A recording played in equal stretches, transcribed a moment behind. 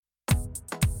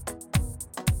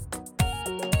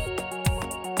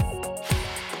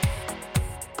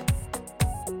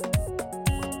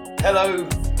Hello,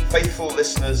 faithful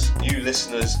listeners, new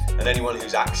listeners, and anyone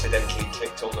who's accidentally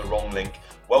clicked on the wrong link.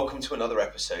 Welcome to another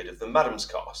episode of the Madam's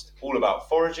Cast, all about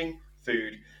foraging,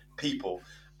 food, people,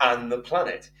 and the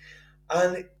planet.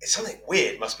 And something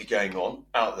weird must be going on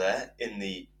out there in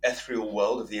the ethereal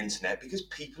world of the internet because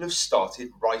people have started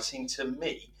writing to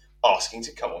me asking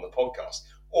to come on the podcast,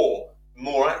 or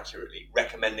more accurately,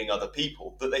 recommending other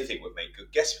people that they think would make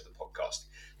good guests for the podcast.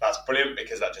 That's brilliant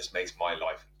because that just makes my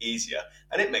life easier,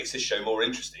 and it makes the show more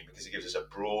interesting because it gives us a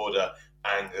broader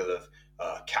angle of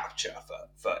capture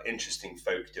for interesting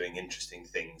folk doing interesting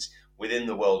things within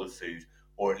the world of food,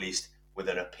 or at least with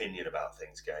an opinion about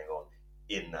things going on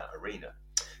in that arena.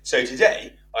 So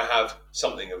today I have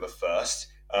something of a first,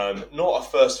 not a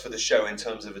first for the show in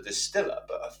terms of a distiller,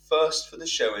 but a first for the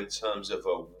show in terms of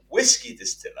a whiskey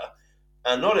distiller,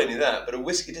 and not only that, but a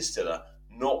whiskey distiller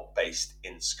not based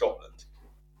in Scotland.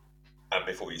 And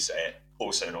before you say it,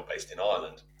 also not based in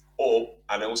Ireland,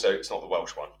 and also it's not the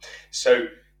Welsh one. So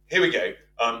here we go.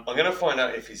 I'm going to find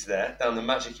out if he's there down the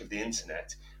magic of the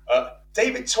internet.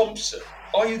 David Thompson,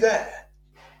 are you there?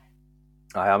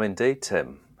 I am indeed,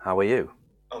 Tim. How are you?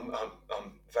 I'm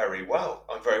very well.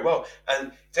 I'm very well.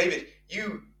 And David,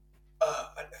 you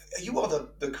are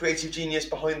the creative genius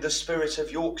behind the Spirit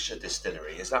of Yorkshire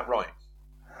distillery. Is that right?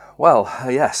 Well,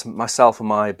 yes, myself and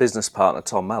my business partner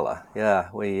Tom Mellor. Yeah,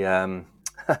 we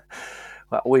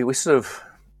sort of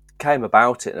came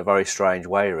about it in a very strange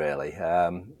way, really.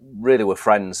 Really, we're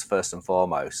friends first and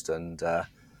foremost, and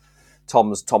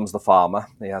Tom's the farmer.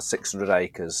 He has 600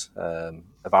 acres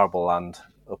of arable land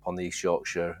up on the East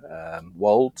Yorkshire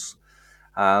wolds,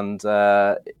 and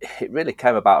it really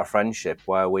came about a friendship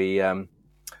where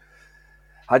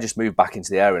I just moved back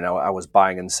into the area and I was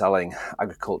buying and selling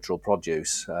agricultural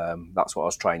produce. That's what I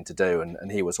was trying to do, and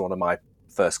he was one of my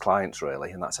first clients,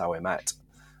 really, and that's how we met.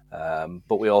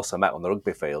 But we also met on the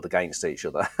rugby field against each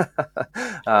other,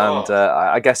 and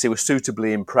I guess he was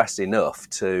suitably impressed enough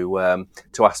to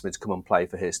ask me to come and play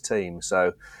for his team.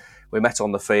 So we met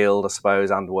on the field, I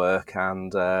suppose, and work,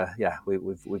 and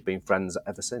we've been friends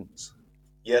ever since.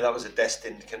 Yeah, that was a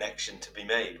destined connection to be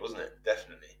made, wasn't it?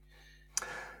 Definitely.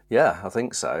 Yeah, I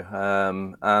think so.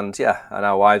 And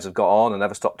our wives have got on and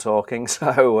never stopped talking.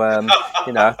 So,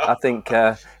 I think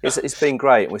it's been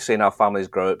great. We've seen our families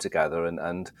grow up together,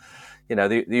 and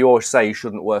you always say you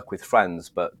shouldn't work with friends,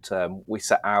 but we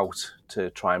set out to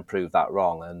try and prove that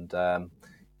wrong. And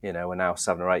we're now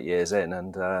 7 or 8 years in,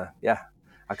 and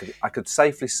I could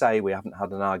safely say we haven't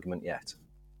had an argument yet.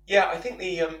 Yeah, I think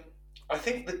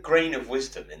the grain of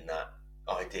wisdom in that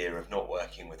idea of not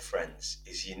working with friends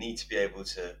is you need to be able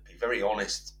to be very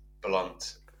honest,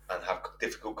 blunt, and have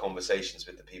difficult conversations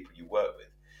with the people you work with.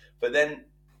 But then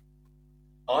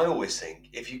I always think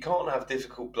if you can't have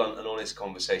difficult, blunt, and honest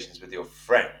conversations with your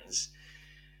friends,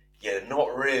 you're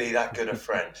not really that good a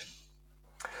friend.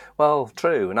 Well,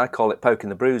 true, and I call it poking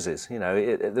the bruises.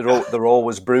 There are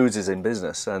always bruises in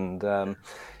business, and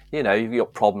you've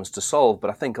got problems to solve. But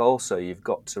I think also you've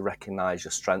got to recognise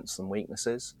your strengths and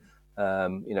weaknesses.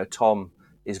 Tom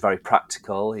is very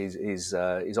practical. He's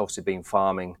obviously been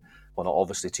farming, well, not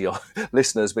obviously to your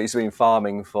listeners, but he's been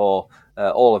farming for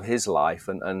all of his life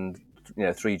and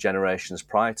 3 generations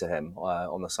prior to him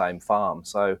on the same farm.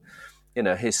 So,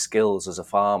 his skills as a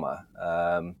farmer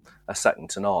are second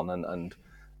to none. And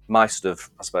my sort of,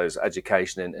 I suppose,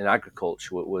 education in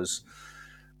agriculture was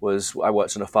I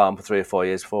worked on a farm for 3 or 4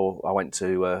 years before I went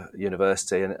to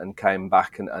university and came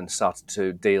back and started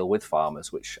to deal with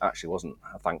farmers, which actually wasn't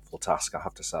a thankful task, I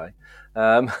have to say.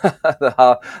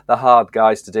 The hard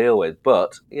guys to deal with.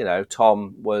 But,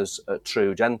 Tom was a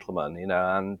true gentleman,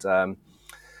 and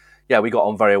we got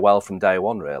on very well from day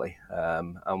one, really.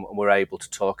 And we're able to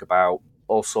talk about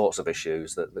all sorts of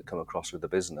issues that come across with the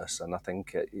business. And I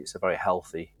think it's a very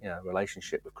healthy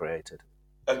relationship we've created.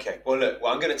 Okay, well, look,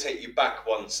 I'm going to take you back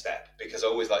one step because I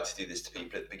always like to do this to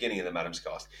people at the beginning of the Madam's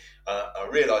Cast. I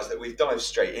realise that we've dived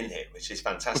straight in here, which is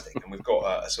fantastic, and we've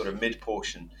got a sort of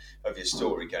mid-portion of your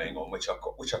story going on, which I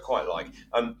quite like.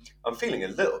 I'm feeling a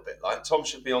little bit like Tom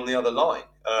should be on the other line,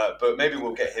 but maybe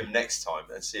we'll get him next time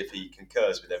and see if he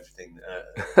concurs with everything.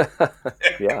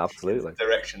 Yeah, absolutely. The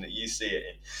direction that you see it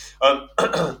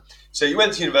in. So you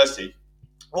went to university.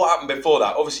 What happened before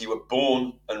that? Obviously, you were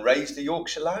born and raised a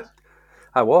Yorkshire lad.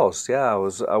 I was, yeah.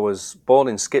 I was born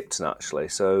in Skipton, actually.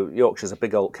 So Yorkshire's a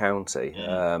big old county,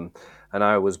 and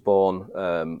I was born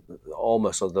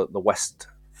almost on the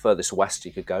furthest west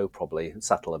you could go, probably, and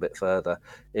settle a bit further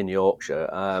in Yorkshire.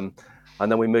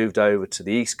 And then we moved over to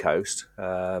the east coast,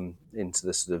 into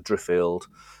the sort of Driffield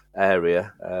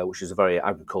area, which is a very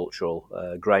agricultural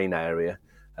grain area,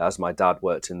 as my dad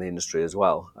worked in the industry as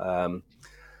well.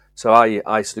 So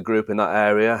I sort of grew up in that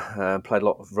area, played a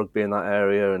lot of rugby in that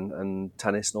area and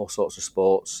tennis and all sorts of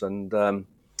sports, and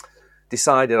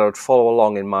decided I would follow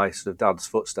along in my sort of dad's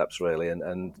footsteps really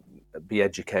and be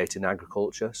educated in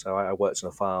agriculture. So I worked on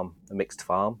a farm, a mixed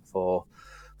farm, for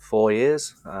 4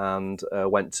 years, and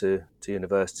went to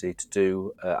university to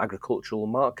do agricultural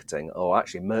marketing, or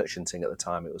actually merchanting at the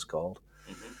time it was called.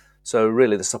 Mm-hmm. So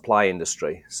really the supply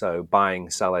industry, so buying,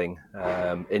 selling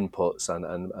inputs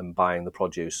and buying the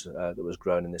produce that was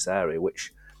grown in this area,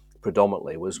 which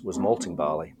predominantly was malting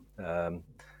barley. And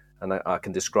I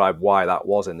can describe why that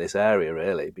was in this area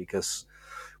really, because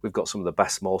we've got some of the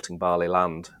best malting barley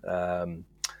land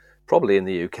probably in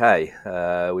the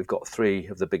UK. We've got 3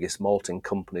 of the biggest malting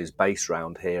companies based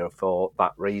around here for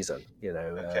that reason, you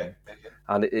know. Okay.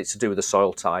 And it's to do with the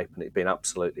soil type, and it's been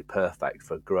absolutely perfect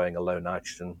for growing a low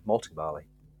nitrogen malting barley.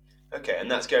 Okay,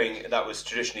 and that was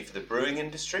traditionally for the brewing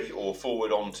industry, or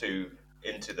forward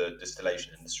into the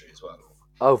distillation industry as well?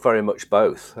 Oh, very much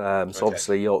both. So Okay.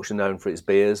 obviously Yorkshire known for its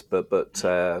beers, but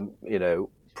you know,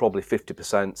 probably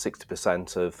 50%,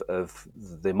 60% of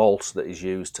the malt that is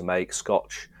used to make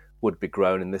Scotch would be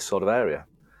grown in this sort of area.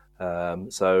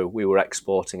 So we were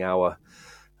exporting our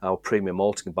premium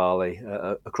malting barley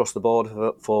across the board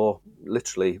for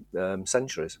literally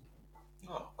centuries.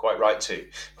 Oh, quite right too.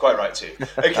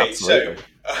 Okay, so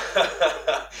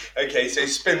okay, so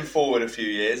spin forward a few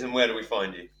years, and where do we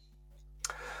find you?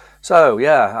 So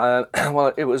yeah,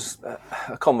 well, it was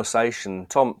a conversation.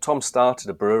 Tom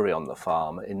started a brewery on the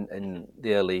farm in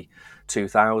the early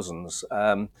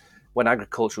 2000s. When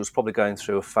agriculture was probably going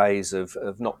through a phase of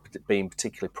not being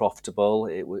particularly profitable.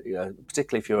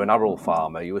 Particularly if you're an arable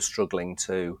farmer, you were struggling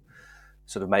to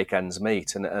sort of make ends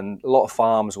meet, and a lot of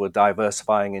farms were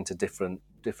diversifying into different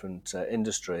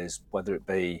industries, whether it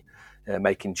be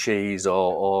making cheese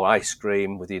or ice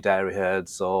cream with your dairy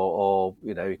herds, or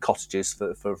you know, cottages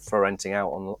for renting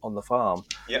out on the farm.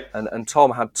 Yep. And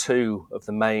Tom had 2 of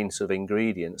the main sort of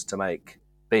ingredients to make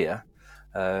beer,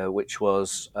 which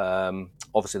was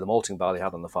obviously the malting barley he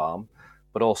had on the farm,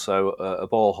 but also a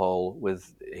borehole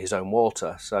with his own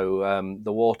water. So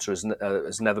the water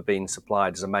has never been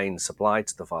supplied as a main supply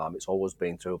to the farm. It's always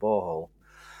been through a borehole.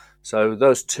 So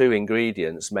those 2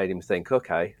 ingredients made him think,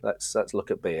 okay, let's look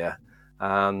at beer,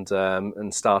 and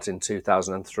start in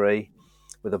 2003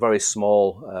 with a very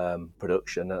small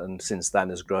production, and since then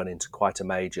has grown into quite a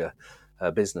major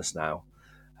business now.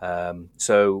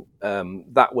 So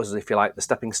that was, if you like, the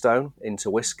stepping stone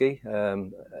into whiskey,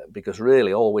 because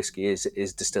really all whiskey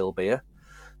is distilled beer.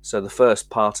 So the first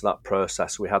part of that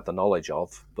process we had the knowledge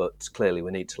of, but clearly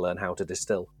we need to learn how to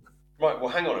distill. Right. Well,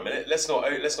 hang on a minute. Let's not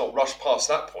rush past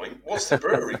that point. What's the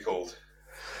brewery called?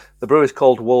 The brewery is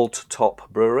called Wold Top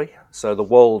Brewery. So the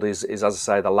Wold is, as I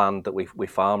say, the land that we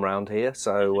farm around here.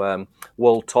 So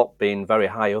Wold Top being very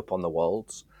high up on the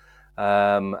Wolds.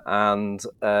 They've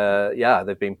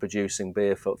been producing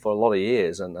beer for a lot of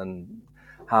years and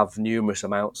have numerous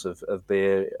amounts of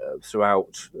beer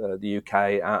throughout the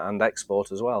UK and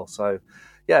export as well. So,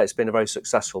 yeah, it's been a very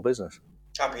successful business.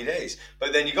 Happy days.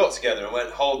 But then you got together and went,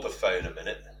 hold the phone a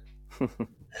minute.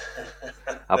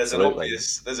 Absolutely.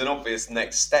 There's an obvious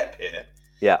next step here.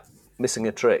 Yeah, missing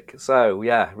a trick. So,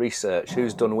 yeah, research.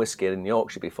 Who's done whiskey in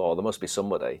Yorkshire before? There must be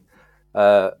somebody.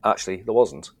 Actually, there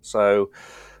wasn't. So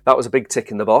that was a big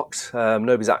tick in the box.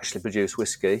 Nobody's actually produced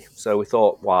whiskey. So we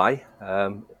thought, why?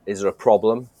 Is there a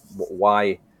problem?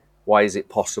 Why is it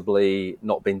possibly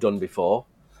not been done before?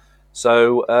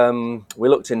 So we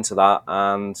looked into that,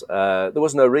 and there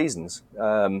was no reasons.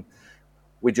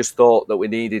 We just thought that we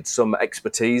needed some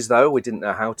expertise, though. We didn't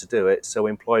know how to do it. So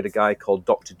we employed a guy called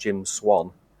Dr. Jim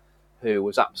Swan, who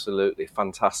was absolutely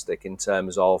fantastic in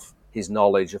terms of his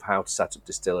knowledge of how to set up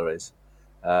distilleries,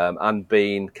 and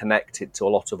being connected to a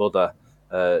lot of other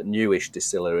newish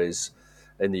distilleries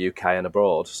in the UK and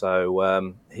abroad.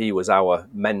 So he was our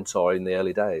mentor in the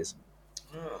early days.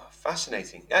 Oh,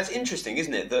 fascinating. That's interesting,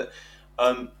 isn't it? That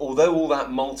although all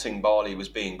that malting barley was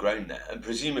being grown there, and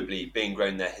presumably being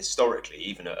grown there historically,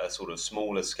 even at a sort of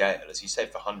smaller scale, as you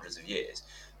said, for hundreds of years,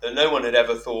 that no one had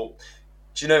ever thought,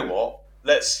 do you know what,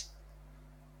 let's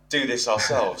do this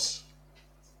ourselves.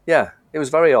 Yeah, it was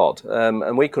very odd,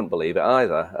 and we couldn't believe it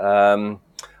either.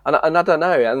 And I don't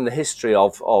know, and the history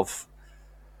of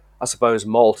I suppose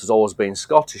malt has always been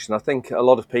Scottish, and I think a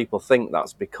lot of people think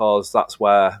that's because that's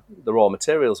where the raw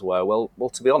materials were. Well,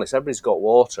 to be honest, everybody's got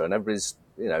water, and everybody's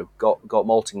got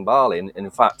malting barley. And in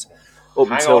fact,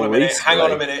 Hang on a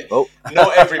minute. Oh.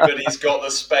 Not everybody's got the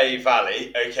Spey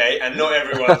Valley, okay, and not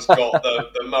everyone's got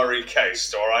the Murray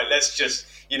Coast. All right, let's just,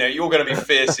 you're going to be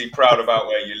fiercely proud about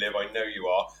where you live. I know you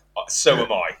are. So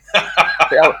am I.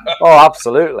 Yeah, oh,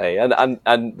 absolutely,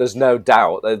 and there's no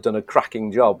doubt they've done a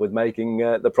cracking job with making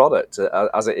the product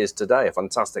as it is today, a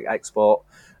fantastic export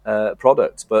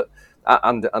product, but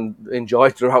and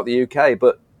enjoyed throughout the UK.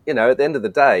 But at the end of the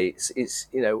day, it's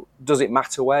does it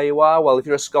matter where you are? Well, if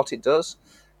you're a Scot, it does.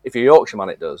 If you're a Yorkshireman,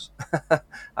 it does.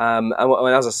 And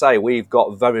as I say, we've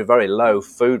got very, very low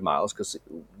food miles because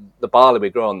the barley we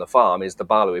grow on the farm is the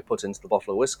barley we put into the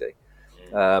bottle of whiskey,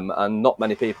 and not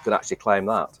many people can actually claim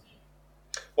that.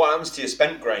 What happens to your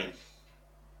spent grain?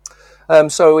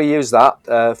 So we use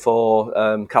that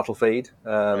for cattle feed.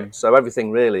 Right. So everything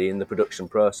really in the production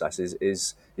process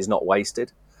is not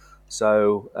wasted.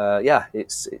 So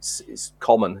it's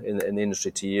common in the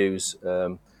industry to use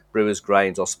brewers'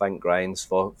 grains or spent grains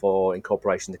for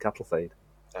incorporation to cattle feed.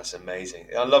 That's amazing.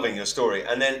 I'm loving your story.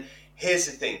 And then here's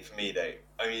the thing for me, though.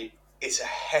 I mean, it's a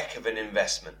heck of an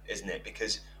investment, isn't it?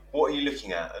 Because what are you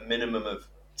looking at? A minimum of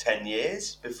 10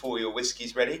 years before your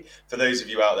whiskey's ready? For those of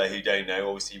you out there who don't know,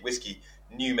 obviously whiskey,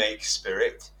 new make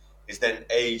spirit, is then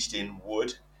aged in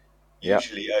wood,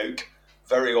 usually oak.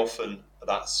 Very often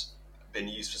that's been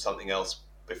used for something else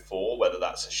before, whether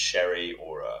that's a sherry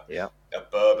or a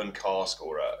bourbon cask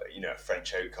or a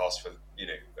French oak cask for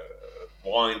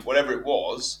wine, whatever it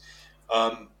was.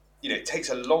 It takes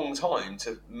a long time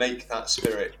to make that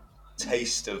spirit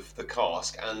taste of the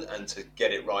cask and to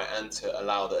get it right and to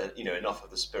allow enough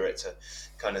of the spirit to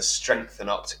kind of strengthen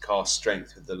up to cask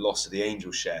strength with the loss of the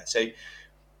angel share. So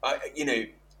were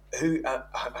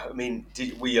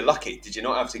you lucky? Did you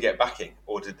not have to get backing,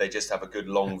 or did they just have a good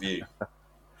long view?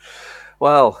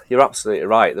 Well, you're absolutely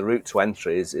right. The route to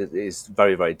entry is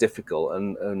very, very difficult,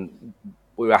 and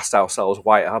we asked ourselves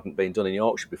why it hadn't been done in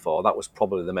Yorkshire before. That was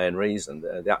probably the main reason,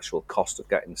 the actual cost of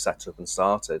getting set up and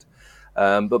started.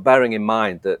 But bearing in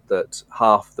mind that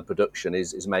half the production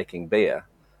is making beer,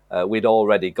 we'd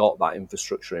already got that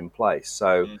infrastructure in place.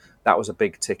 So that was a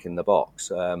big tick in the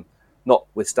box.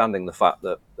 Notwithstanding the fact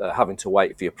that having to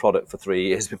wait for your product for 3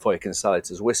 years before you can sell it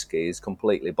as whiskey is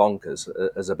completely bonkers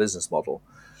as a business model,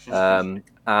 and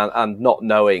not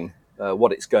knowing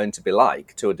what it's going to be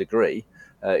like to a degree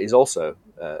is also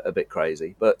a bit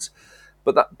crazy. But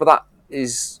that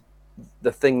is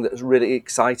the thing that's really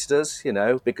excited us,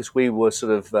 because we were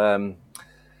sort of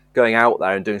going out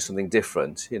there and doing something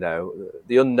different.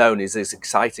 The unknown is as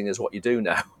exciting as what you do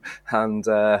now, and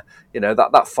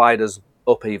that fired us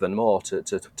up even more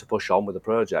to push on with the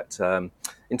project.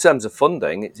 In terms of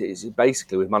funding, it's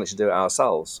basically we've managed to do it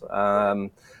ourselves,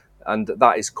 and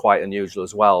that is quite unusual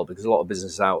as well, because a lot of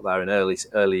businesses out there in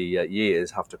early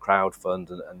years have to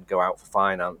crowdfund and go out for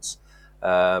finance,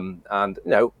 and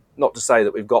not to say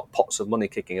that we've got pots of money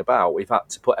kicking about. We've had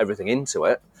to put everything into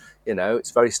it.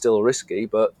 It's very still risky,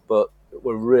 but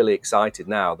we're really excited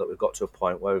now that we've got to a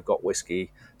point where we've got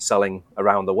whiskey selling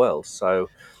around the world. So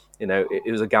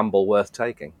it was a gamble worth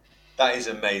taking. That is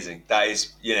amazing. That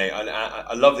is,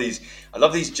 I love these. I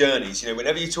love these journeys.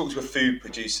 Whenever you talk to a food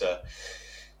producer,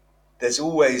 there's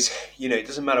always, it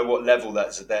doesn't matter what level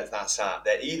that's at.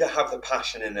 They either have the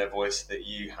passion in their voice that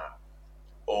you have,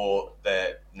 or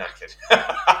they're knackered.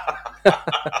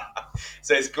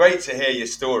 So it's great to hear your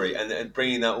story and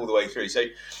bringing that all the way through. So,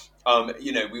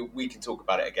 we can talk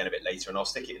about it again a bit later, and I'll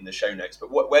stick it in the show notes.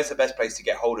 But where's the best place to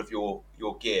get hold of your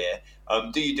gear?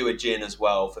 Do you do a gin as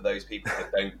well for those people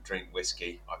that don't drink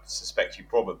whiskey? I suspect you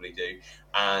probably do.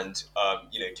 And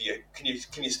can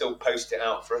you still post it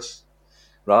out for us?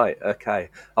 Right. Okay.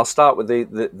 I'll start with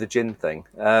the gin thing.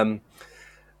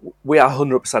 We are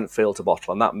 100% field to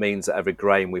bottle, and that means that every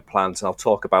grain we plant, and I'll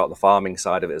talk about the farming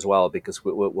side of it as well, because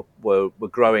we're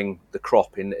growing the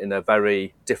crop in a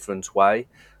very different way.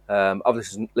 I've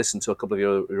listened to a couple of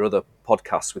your other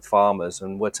podcasts with farmers,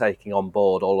 and we're taking on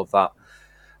board all of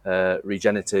that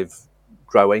regenerative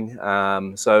growing.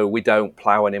 So we don't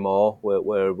plough anymore.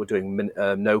 We're doing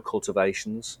no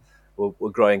cultivations. We're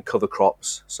growing cover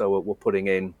crops, so we're putting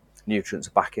in nutrients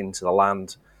back into the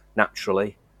land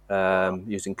naturally,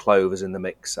 using clovers in the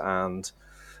mix and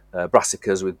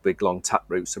brassicas with big long tap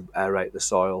roots to aerate the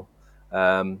soil.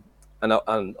 And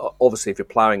obviously, if you're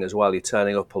ploughing as well, you're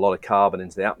turning up a lot of carbon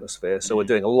into the atmosphere. So we're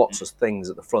doing lots of things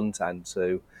at the front end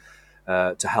to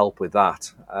help with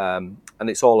that. And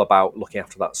it's all about looking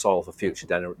after that soil for future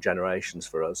generations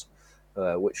for us,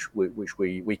 which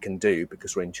we can do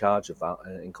because we're in charge of that,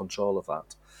 in control of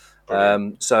that.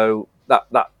 So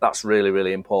that's really,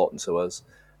 really important to us.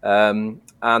 And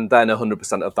then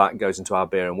 100% of that goes into our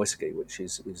beer and whiskey, which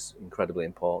is incredibly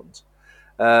important.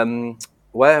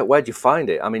 Where do you find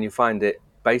it? I mean, you find it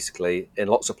basically in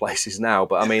lots of places now,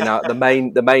 but I mean,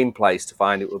 the main place to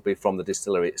find it would be from the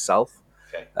distillery itself.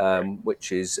 Okay. Great.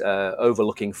 which is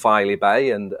overlooking Filey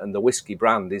Bay, and the whiskey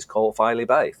brand is called Filey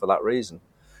Bay for that reason.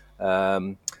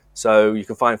 So you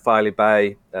can find Filey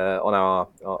Bay on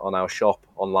our shop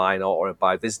online, or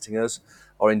by visiting us,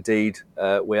 or indeed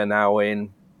we are now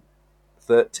in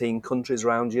 13 countries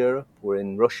around Europe. We're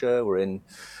in Russia, we're in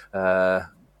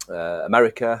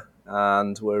America,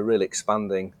 and we're really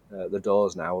expanding the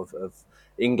doors now of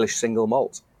English single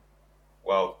malt.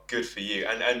 Well, good for you.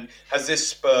 And has this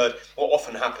spurred? What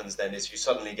often happens then is you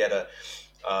suddenly get a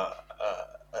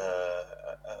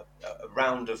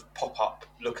round of pop-up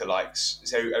lookalikes.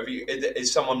 So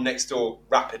is someone next door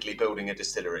rapidly building a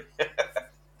distillery?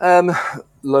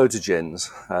 Loads of gins,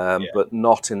 but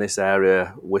not in this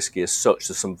area whiskey as such.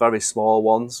 There's some very small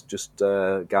ones, just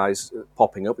guys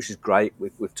popping up, which is great.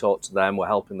 We've talked to them. We're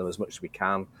helping them as much as we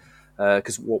can,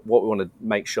 because what we want to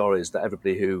make sure is that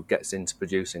everybody who gets into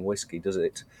producing whiskey does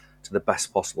it to the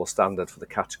best possible standard for the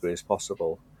category as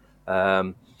possible.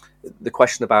 The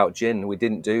question about gin, we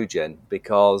didn't do gin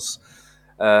because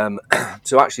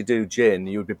to actually do gin,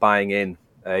 you would be buying in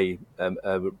a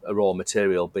raw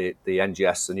material, be it the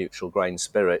NGS, the neutral grain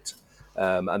spirit,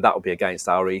 and that would be against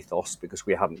our ethos because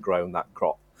we hadn't grown that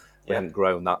crop, we hadn't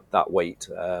grown that wheat,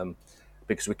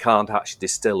 because we can't actually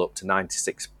distill up to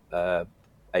 96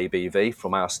 ABV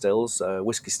from our stills.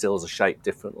 Whiskey stills are shaped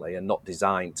differently and not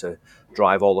designed to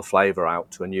drive all the flavour out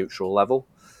to a neutral level.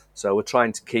 So we're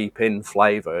trying to keep in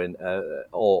flavour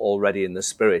already in the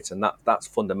spirit, and that's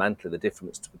fundamentally the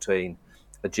difference between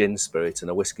a gin spirit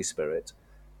and a whiskey spirit,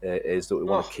 is that we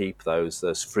want to keep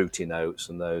those fruity notes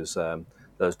and those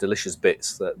delicious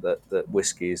bits that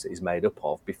whiskey is made up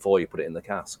of before you put it in the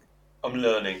cask. I'm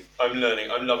learning.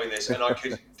 I'm loving this, and I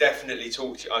could definitely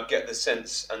talk to you. I get the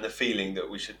sense and the feeling that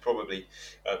we should probably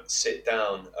sit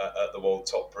down at the Wold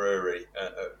Top Brewery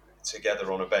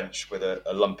together on a bench with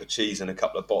a lump of cheese and a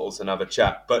couple of bottles and have a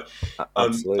chat. But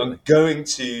I'm going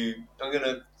to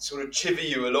sort of chivvy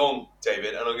you along,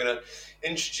 David, and I'm going to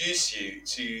introduce you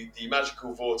to the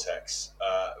magical vortex,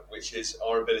 which is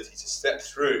our ability to step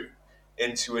through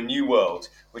into a new world,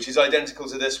 which is identical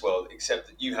to this world, except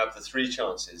that you have the 3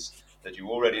 chances that you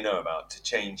already know about to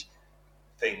change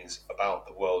things about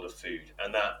the world of food.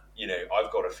 And that,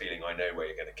 I've got a feeling I know where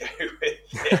you're going to go with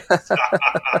this.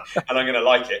 And I'm going to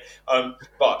like it.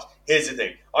 But here's the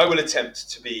thing. I will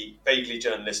attempt to be vaguely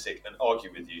journalistic and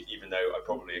argue with you, even though I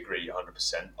probably agree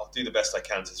 100%. I'll do the best I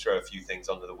can to throw a few things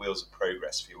under the wheels of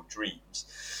progress for your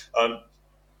dreams.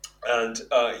 And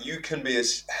you can be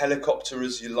as helicopter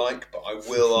as you like, but I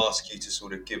will ask you to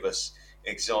sort of give us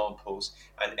examples,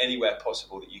 and anywhere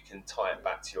possible that you can tie it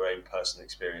back to your own personal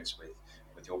experience with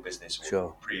your business or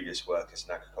your previous work as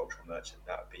an agricultural merchant.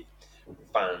 That would be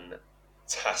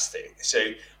fantastic.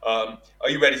 So are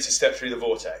you ready to step through the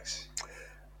vortex?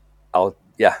 I'll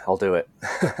do it.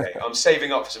 Okay, I'm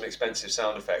saving up for some expensive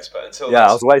sound effects, but until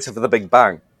I was waiting for the big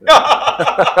bang.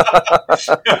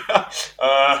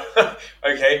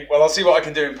 Okay, well, I'll see what I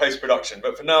can do in post-production,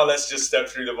 but for now, let's just step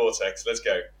through the vortex. Let's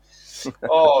go.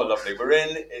 Oh, lovely. We're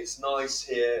in. It's nice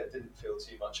here. It didn't feel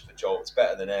too much of a jolt. It's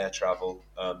better than air travel,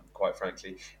 quite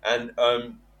frankly. And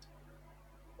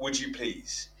would you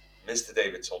please, Mr.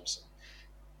 David Thompson,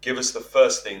 give us the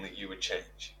first thing that you would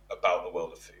change about the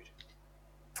world of food?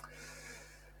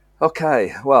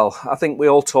 Okay, well, I think we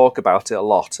all talk about it a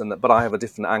lot, but I have a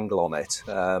different angle on it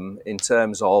in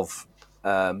terms of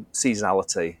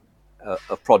seasonality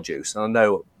of produce. And I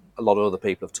know a lot of other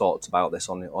people have talked about this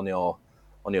on your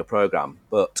programme,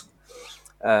 but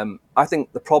I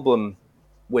think the problem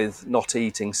with not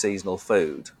eating seasonal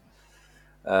food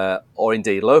or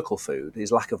indeed local food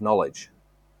is lack of knowledge.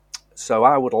 So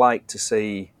I would like to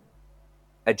see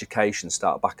education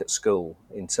start back at school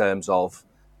in terms of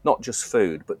not just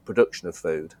food, but production of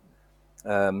food.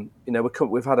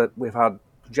 We've had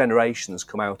generations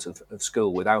come out of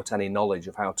school without any knowledge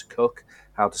of how to cook,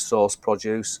 how to source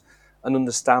produce, and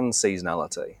understand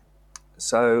seasonality.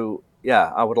 So,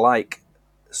 I would like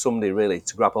somebody really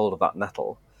to grab hold of that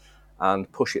nettle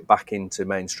and push it back into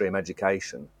mainstream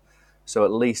education. So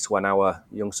at least when our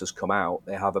youngsters come out,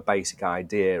 they have a basic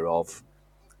idea of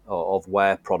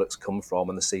where products come from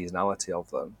and the seasonality of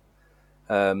them.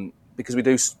 Because we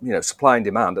do, supply and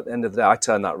demand. At the end of the day, I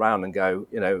turn that around and go,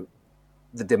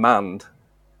 the demand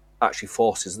actually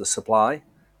forces the supply.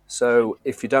 So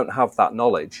if you don't have that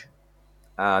knowledge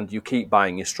and you keep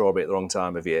buying your strawberry at the wrong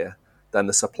time of year, then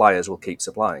the suppliers will keep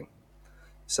supplying.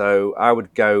 So I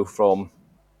would go from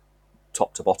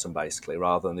top to bottom, basically,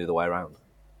 rather than the other way around.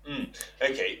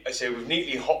 Okay, so we've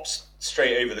neatly hopped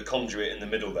straight over the conduit in the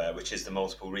middle there, which is the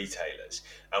multiple retailers,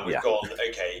 and we've Yeah, gone,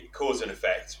 okay, cause and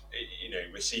effect,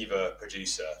 receiver,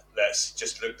 producer. Let's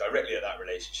just look directly at that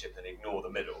relationship and ignore the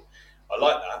middle. I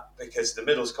like that because the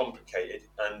middle's complicated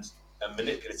and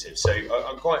manipulative. So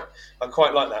I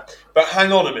quite like that. But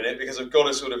hang on a minute, because I've got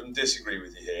to sort of disagree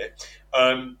with you here.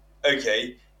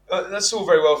 Okay, that's all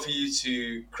very well for you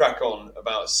to crack on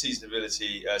about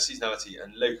seasonality,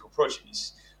 and local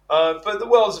produce. But the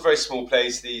world's a very small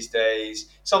place these days.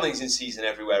 Something's in season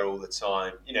everywhere all the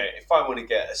time. If I want to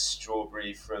get a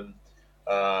strawberry from,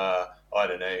 I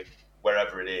don't know,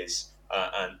 wherever it is,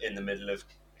 and in the middle of,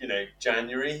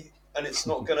 January, and it's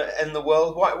not going to end the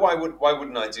world, why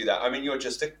wouldn't I do that? I mean, you're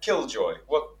just a killjoy.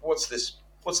 What's this?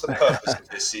 What's the purpose of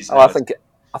this oh, I seasonality? think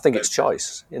I think it's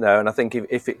choice, and I think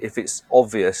if it's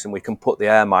obvious and we can put the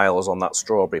air miles on that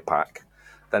strawberry pack,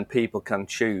 then people can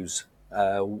choose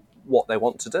what they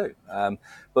want to do.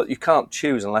 But you can't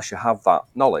choose unless you have that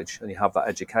knowledge and you have that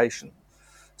education.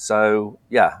 So,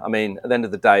 yeah, I mean, at the end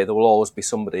of the day, there will always be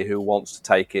somebody who wants to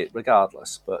take it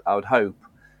regardless. But I would hope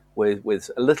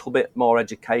with a little bit more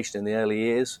education in the early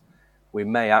years, we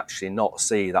may actually not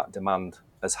see that demand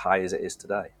as high as it is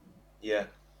today. Yeah,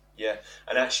 yeah,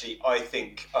 and actually, I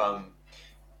think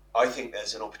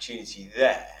there's an opportunity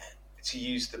there to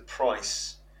use the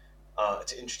price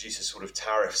to introduce a sort of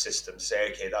tariff system.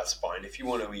 Say, okay, that's fine. If you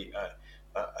want to eat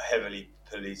a heavily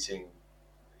polluting,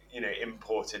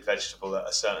 imported vegetable at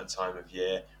a certain time of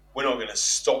year, we're not going to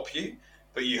stop you,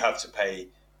 but you have to pay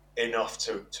enough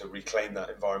to reclaim that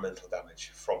environmental damage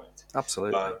from it.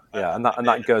 Absolutely, yeah, And and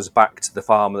that goes back to the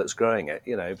farmer that's growing it,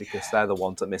 because they're the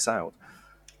ones that miss out.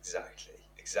 Exactly.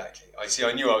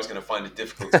 I knew I was going to find it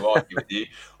difficult to argue with you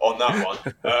on that one.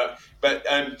 But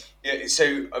yeah,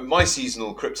 so my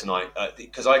seasonal kryptonite,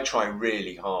 because I try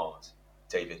really hard,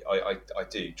 David. I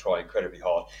do try incredibly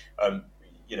hard.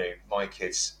 My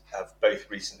kids have both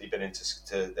recently been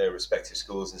to their respective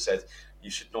schools and said, you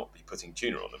should not be putting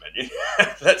tuna on the menu.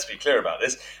 Let's be clear about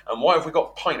this. And why have we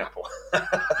got pineapple?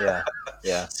 Yeah,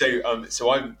 yeah.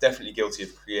 So I'm definitely guilty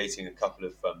of creating a couple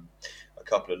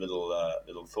of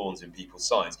little thorns in people's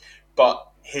sides. But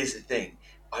here's the thing: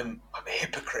 I'm a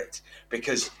hypocrite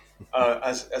because,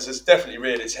 as has definitely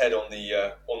reared its head on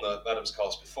the Madam's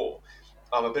Cast before,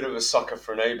 I'm a bit of a sucker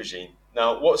for an aubergine.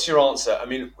 Now, what's your answer? I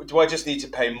mean, do I just need to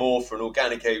pay more for an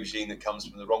organic aubergine that comes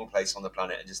from the wrong place on the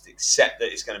planet and just accept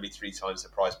that it's going to be 3 times the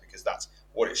price because that's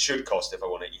what it should cost if I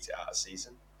want to eat it out of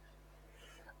season?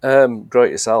 Grow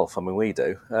it yourself. I mean, we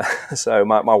do. So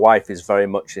my wife is very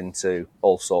much into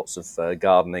all sorts of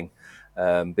gardening,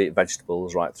 be it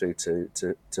vegetables right through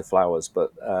to flowers.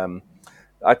 But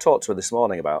I talked to her this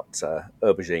morning about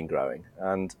aubergine growing,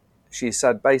 and she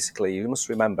said basically you must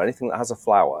remember anything that has a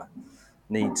flower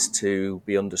needs to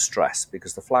be under stress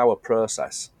because the flower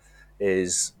process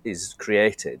is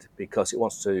created because it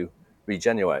wants to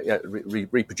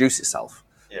reproduce itself.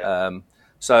 Yeah.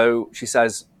 So she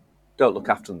says, don't look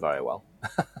after them very well.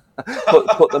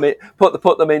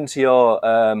 put them into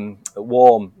your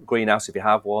warm greenhouse if you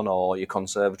have one, or your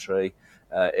conservatory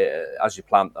as you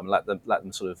plant them. Let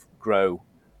them sort of grow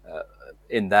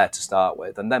in there to start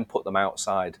with, and then put them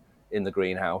outside in the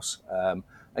greenhouse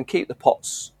and keep the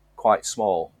pots quite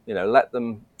small. Let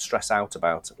them stress out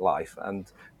about life,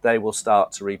 and they will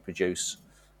start to reproduce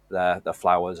their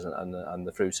flowers and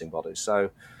the fruiting bodies. So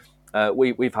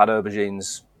we've had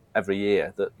aubergines every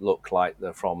year that look like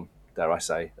they're from, dare I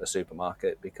say, a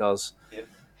supermarket because Yeah.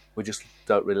 we just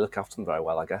don't really look after them very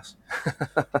well, I guess.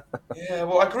 Yeah,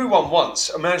 well, I grew one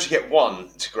once. I managed to get one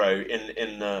to grow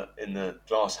in the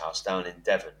glass house down in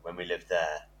Devon when we lived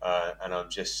there, and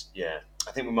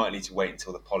I think we might need to wait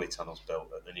until the polytunnel's built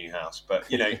at the new house. But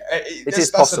It is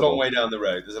that's possible. a long way down the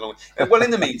road. There's a long. Well, in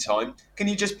the meantime, can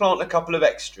you just plant a couple of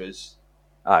extras?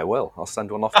 I will. I'll send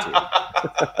one off to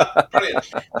you.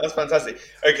 Brilliant. That's fantastic.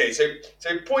 Okay, so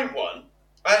point one.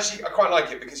 I quite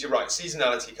like it because you're right.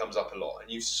 Seasonality comes up a lot, and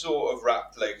you've sort of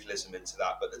wrapped localism into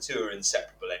that, but the two are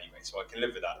inseparable anyway, so I can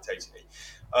live with that totally.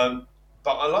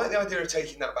 But I like the idea of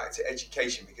taking that back to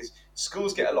education because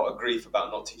schools get a lot of grief about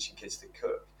not teaching kids to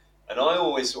cook. And I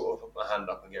always sort of put my hand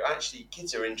up and go, actually,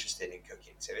 kids are interested in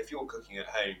cooking. So if you're cooking at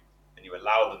home and you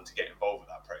allow them to get involved with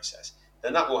that process,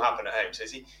 then that will happen at home. So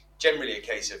it's generally a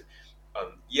case of,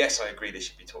 yes, I agree they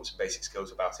should be taught some basic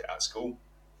skills about it at school.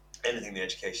 Anything the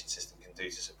education system can do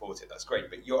to support it, that's great.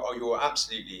 But you're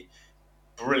absolutely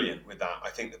brilliant with that. I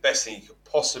think the best thing you could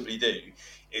possibly do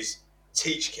is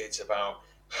teach kids about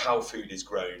how food is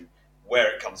grown,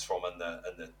 where it comes from, and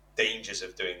the dangers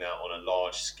of doing that on a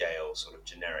large scale, sort of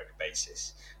generic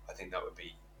basis. I think that would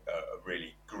be a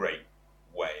really great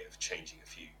way of changing a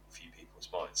few people's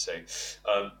minds. So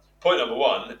point number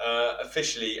one,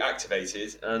 officially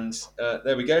activated, and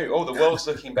there we go. Oh, the world's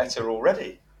looking better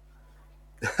already.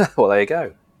 Well, there you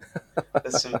go.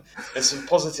 There's some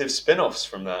positive spin-offs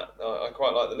from that. I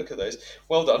quite like the look of those.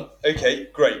 Well done. Okay,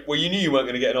 great. Well, you knew you weren't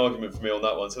going to get an argument from me on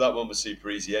that one, so that one was super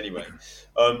easy anyway.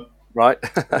 Right.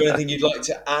 Is there anything you'd like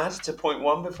to add to point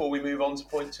one before we move on to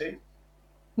point two?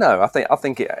 No, I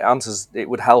think it answers. It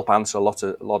would help answer a lot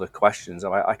of questions.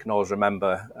 I can always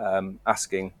remember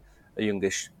asking a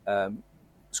youngish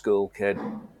school kid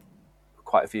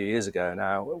quite a few years ago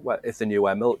now if they knew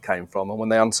where milk came from, and when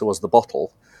the answer was the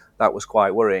bottle, that was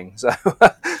quite worrying. So,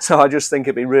 so I just think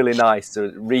it'd be really nice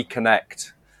to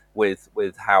reconnect with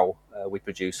how we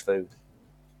produce food.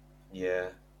 Yeah,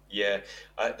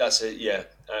 that's it. Yeah,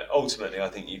 ultimately, I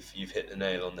think you've hit the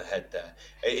nail on the head there.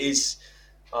 It is.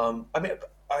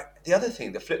 The other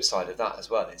thing, the flip side of that as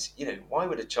well is, why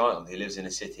would a child who lives in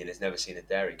a city and has never seen a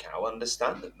dairy cow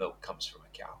understand that milk comes from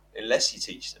a cow unless you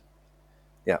teach them?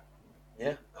 Yeah.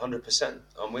 Yeah, 100%.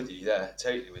 I'm with you there.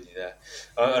 Totally with you there.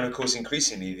 And of course,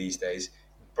 increasingly these days,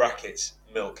 brackets,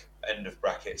 milk, end of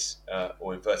brackets,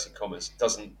 or inverted commas,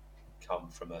 doesn't come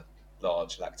from a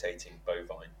large lactating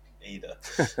bovine either.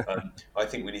 I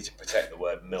think we need to protect the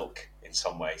word milk in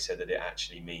some way so that it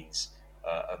actually means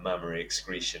a mammary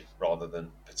excretion rather than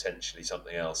potentially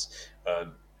something else.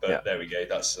 But there we go.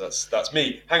 That's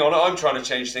me. Hang on, I'm trying to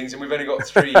change things, and we've only got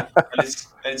three, and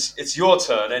it's your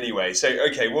turn anyway. So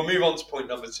okay, we'll move on to point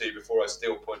number two before I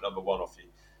steal point number one off you.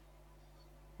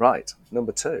 Right,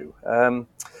 number two,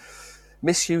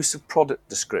 misuse of product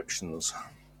descriptions.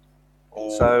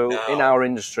 In our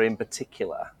industry, in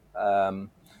particular,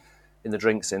 in the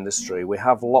drinks industry, we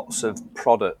have lots of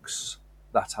products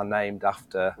that are named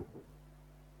after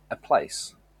a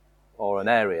place or an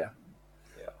area.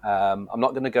 I'm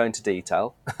not going to go into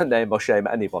detail, name or shame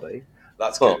anybody.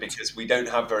 That's good because we don't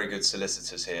have very good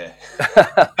solicitors here.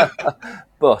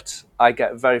 But I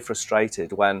get very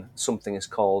frustrated when something is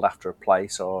called after a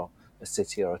place or a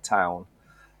city or a town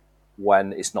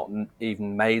when it's not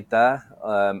even made there.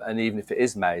 And even if it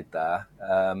is made there,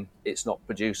 it's not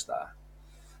produced there.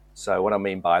 So what I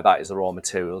mean by that is the raw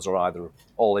materials are either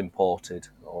all imported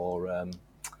or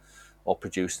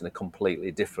produced in a completely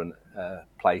different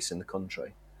place in the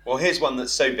country. Well, here's one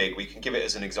that's so big we can give it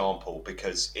as an example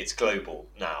because it's global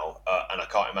now, and I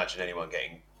can't imagine anyone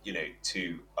getting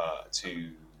too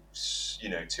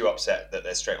upset that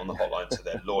they're straight on the hotline to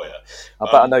their lawyer. I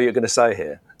bet I know what you're going to say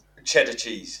here. Cheddar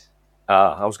cheese.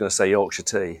 I was going to say Yorkshire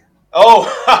tea. Oh.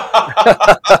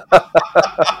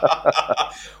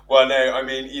 Well, no, I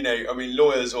mean,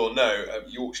 lawyers all know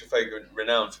Yorkshire folk are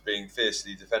renowned for being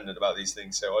fiercely defendant about these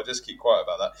things, so I'll just keep quiet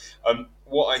about that.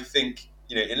 What I think,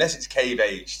 unless it's cave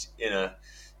aged in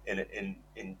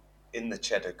the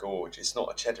cheddar gorge, it's not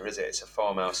a cheddar, is it? It's a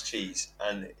farmhouse cheese.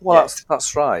 And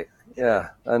that's right. Yeah,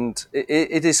 and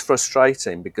it is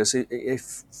frustrating because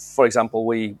if, for example,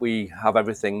 we have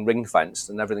everything ring fenced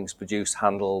and everything's produced,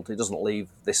 handled, it doesn't leave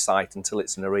this site until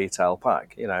it's in a retail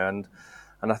pack,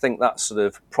 and I think that sort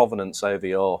of provenance over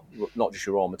your, not just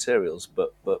your raw materials,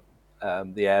 but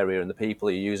the area and the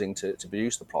people you're using to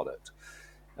produce the product.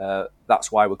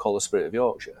 That's why we call the Spirit of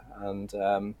Yorkshire,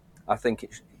 and I think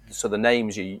so. The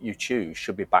names you choose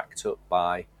should be backed up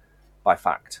by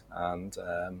fact and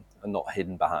not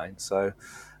hidden behind. So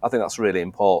I think that's really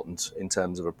important in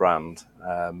terms of a brand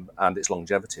and its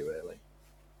longevity, really.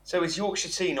 So is Yorkshire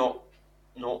tea not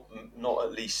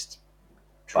at least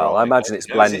dry? Well, I imagine it's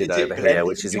blended over here,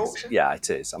 which is Yorkshire? Yeah, it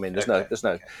is. I mean, there's no.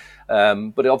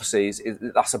 But obviously,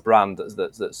 that's a brand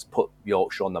that's put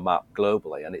Yorkshire on the map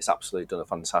globally, and it's absolutely done a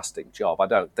fantastic job. I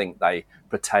don't think they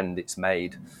pretend it's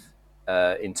made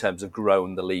in terms of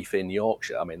growing the leaf in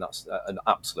Yorkshire. I mean, that's an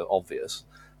absolute obvious.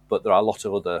 But there are a lot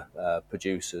of other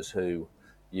producers who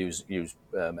use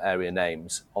area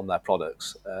names on their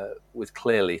products with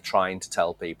clearly trying to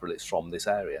tell people it's from this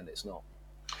area, and it's not.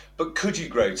 But could you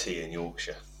grow tea in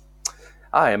Yorkshire?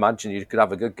 I imagine you could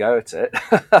have a good go at it,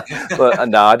 but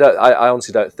no, I don't. I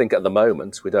honestly don't think at the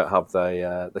moment we don't have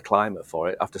the climate for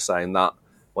it. After saying that,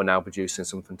 we're now producing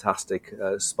some fantastic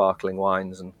sparkling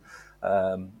wines and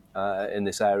in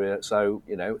this area. So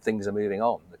things are moving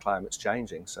on. The climate's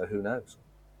changing. So who knows?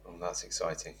 Oh, that's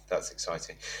exciting. That's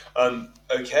exciting.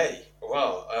 Okay.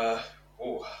 Well.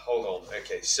 Hold on.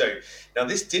 Okay. So now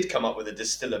this did come up with a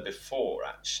distiller before.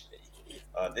 Actually,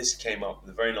 this came up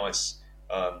with a very nice.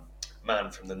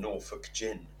 Man from the Norfolk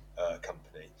Gin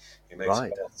Company who makes a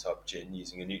bathtub gin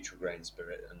using a neutral grain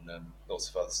spirit and lots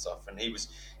of other stuff. And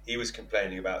he was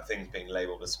complaining about things being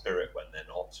labelled a spirit when they're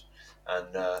not,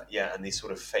 and these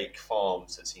sort of fake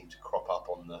farms that seem to crop up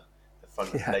on the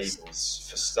front of labels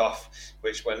for stuff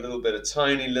which, when a little bit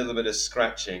of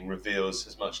scratching reveals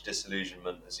as much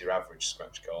disillusionment as your average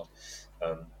scratch card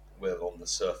will on the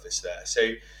surface there.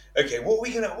 So, okay, what are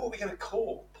we gonna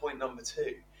call point number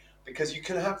 2? Because you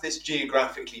can have this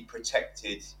geographically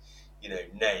protected,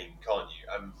 name, can't you?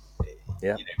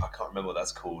 I can't remember what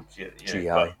that's called. GI.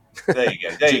 But there you go.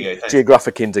 Thanks.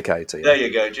 Geographic indicator. Yeah. There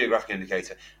you go. Geographic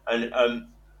indicator. And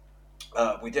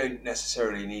we don't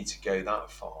necessarily need to go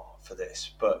that far for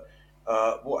this. But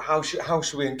how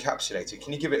should we encapsulate it?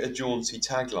 Can you give it a jaunty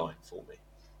tagline for me?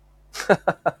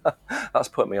 That's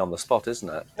put me on the spot, isn't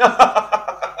it?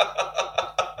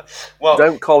 Well,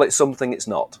 don't call it something it's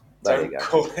not. There you go.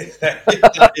 Call it.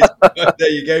 There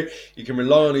you go. You can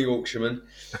rely on a Yorkshireman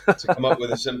to come up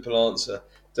with a simple answer.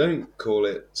 Don't call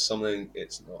it something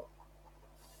it's not.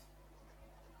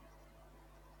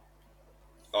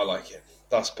 I like it.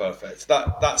 That's perfect.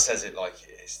 That says it like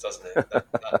it is, doesn't it?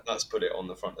 That's put it on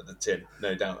the front of the tin,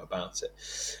 no doubt about it.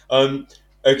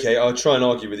 Okay, I'll try and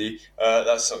argue with you.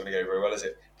 That's not going to go very well, is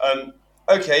it?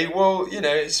 Okay, well,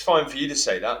 it's fine for you to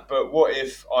say that, but what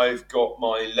if I've got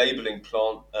my labelling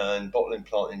plant and bottling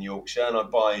plant in Yorkshire, and I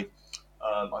buy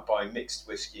mixed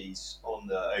whiskies on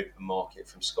the open market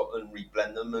from Scotland,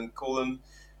 reblend them, and call them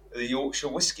the Yorkshire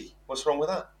whiskey? What's wrong with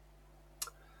that?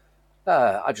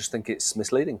 I just think it's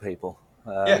misleading people.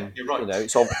 Yeah, you're right.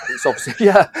 It's obviously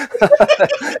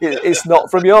it's not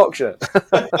from Yorkshire.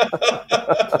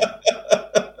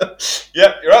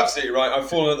 Yeah, you're absolutely right. I've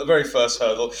fallen at the very first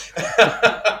hurdle.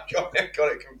 got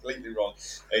it completely wrong.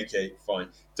 Okay, fine.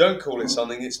 Don't call it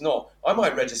something it's not. I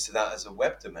might register that as a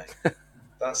web domain.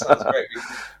 That sounds great. We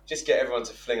can just get everyone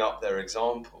to fling up their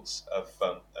examples of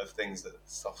things that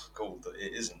stuff's called that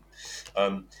it isn't.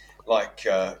 Well,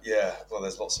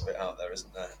 there's lots of it out there,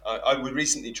 isn't there? I was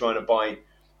recently trying to buy.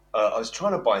 I was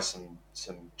trying to buy some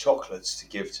chocolates to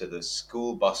give to the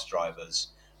school bus drivers.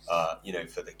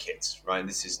 For the kids, right?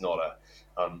 This is not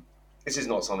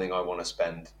something I want to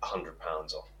spend £100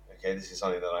 on. Okay, this is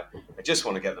something that I just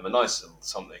want to get them a nice little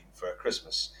something for a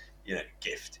Christmas,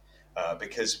 gift.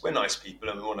 Because we're nice people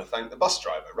and we want to thank the bus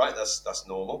driver, right? That's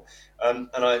normal. And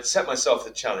I set myself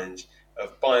the challenge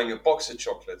of buying a box of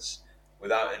chocolates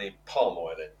without any palm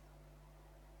oil in.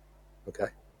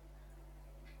 Okay.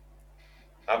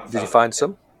 Did you find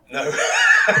some? No,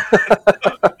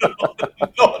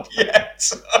 not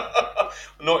yet.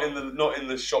 Not in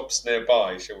the shops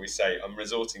nearby, shall we say? I'm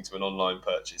resorting to an online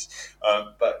purchase.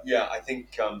 But yeah, I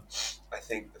think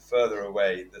the further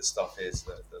away that stuff is,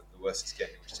 the worse it's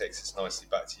getting, which takes us nicely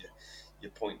back to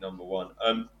your point number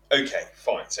 1. Okay,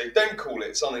 fine. So don't call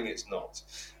it something it's not.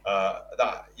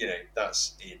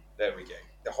 That's in. There we go.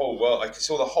 The whole world. I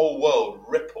saw the whole world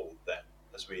ripple then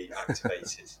as we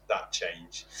activated that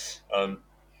change.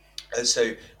 And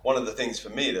so one of the things for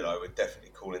me that I would definitely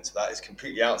call into that is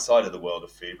completely outside of the world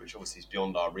of food, which obviously is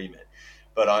beyond our remit.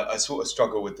 But I sort of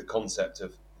struggle with the concept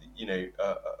of,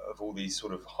 of all these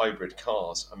sort of hybrid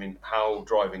cars. I mean, how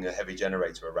driving a heavy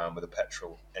generator around with a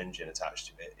petrol engine attached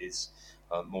to it is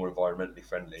more environmentally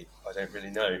friendly. I don't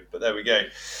really know, but there we go.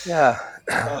 Yeah,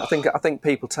 I think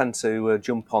people tend to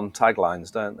jump on taglines,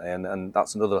 don't they? And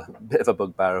that's another bit of a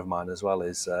bugbear of mine as well.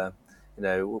 Is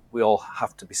we all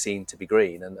have to be seen to be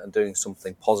green and doing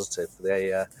something positive for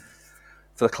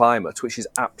the climate, which is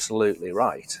absolutely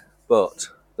right. But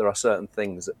there are certain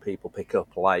things that people pick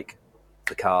up, like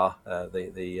the car,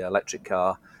 the electric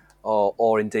car,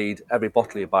 or indeed every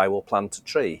bottle you buy will plant a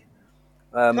tree.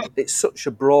 It's such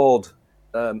a broad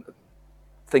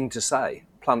thing to say.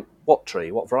 Plant what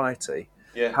tree? What variety?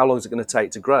 Yeah. How long is it going to take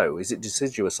to grow? Is it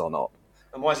deciduous or not?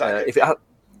 And why is that?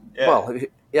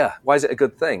 Why is it a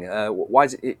good thing? Why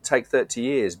does it take 30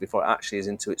 years before it actually is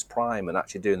into its prime and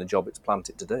actually doing the job it's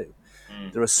planted to do?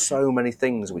 There are so many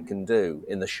things we can do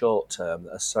in the short term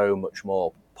that are so much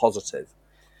more positive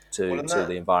to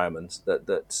the environment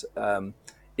that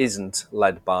isn't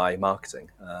led by marketing.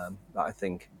 I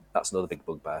think that's another big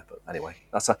bugbear. But anyway,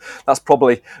 that's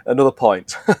probably another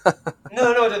point.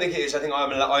 No, I don't think it is. I think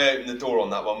I opened the door on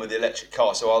that one with the electric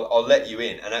car, so I'll let you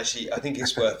in. And actually, I think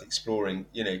it's worth exploring,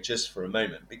 just for a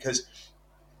moment, because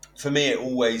for me, it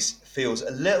always feels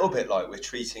a little bit like we're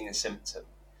treating a symptom.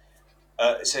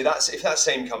 So if that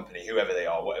same company, whoever they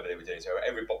are, whatever they were doing, so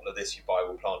every bottle of this you buy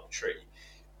will plant a tree.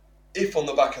 If on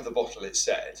the back of the bottle it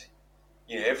said,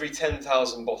 every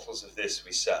 10,000 bottles of this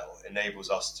we sell enables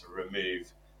us to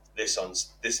remove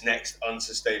this next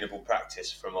unsustainable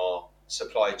practice from our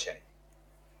supply chain,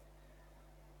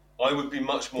 I would be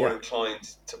much more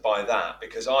inclined to buy that,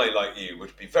 because I, like you,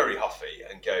 would be very huffy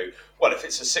and go, well, if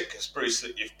it's a Sitka spruce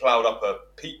that you've ploughed up a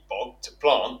peat bog to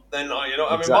plant, then you're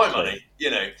not having my money,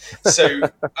 So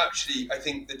actually, I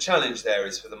think the challenge there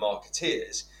is for the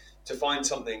marketeers to find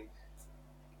something,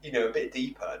 a bit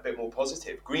deeper, a bit more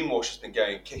positive. Greenwash has been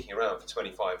kicking around for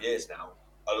 25 years now.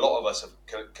 A lot of us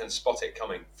can spot it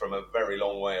coming from a very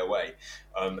long way away,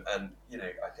 and I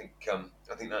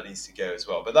think that needs to go as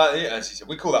well. But that, as you said,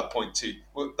 we call that point 2.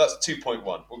 Well, that's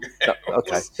 2.1.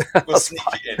 Okay, we'll sneak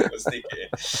it in. We'll sneak it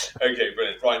in. Okay,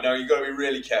 brilliant. Right, now you've got to be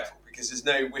really careful, because there's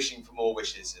no wishing for more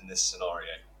wishes in this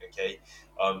scenario. Okay,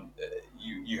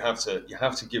 you have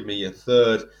to give me a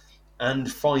third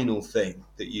and final thing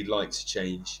that you'd like to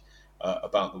change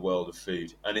about the world of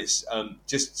food. And it's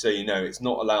just so you know, it's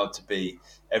not allowed to be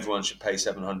everyone should pay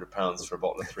 £700 for a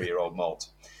bottle of 3-year-old malt.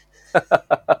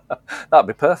 That'd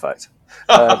be perfect.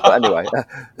 But anyway,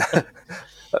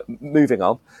 moving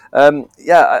on.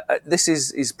 This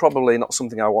is probably not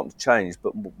something I want to change,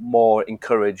 but more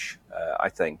encourage, I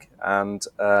think. And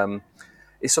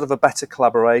it's sort of a better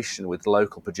collaboration with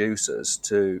local producers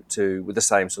with the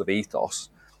same sort of ethos.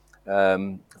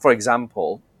 For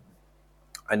example,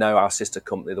 I know our sister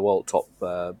company, the World Top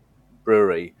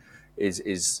Brewery,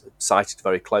 is sited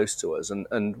very close to us,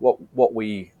 and what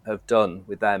we have done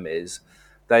with them is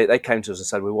they came to us and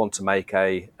said we want to make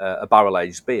a barrel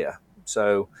aged beer.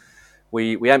 So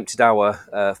we emptied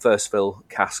our first fill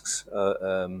casks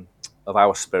of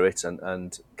our spirit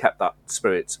and kept that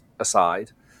spirit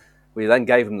aside. We then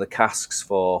gave them the casks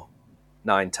for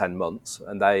 9-10 months,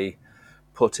 and they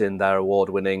put in their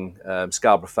award-winning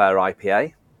Scarborough Fair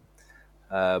IPA.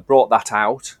 Brought that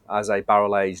out as a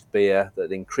barrel-aged beer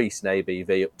that increased in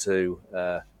ABV up to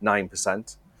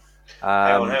 9%.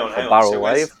 Hang on. Barrel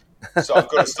wave. So I've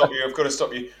got to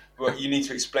stop you. Well, you need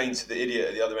to explain to the idiot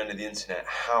at the other end of the internet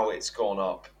how it's gone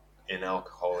up in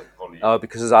alcoholic volume. Oh,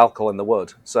 because there's alcohol in the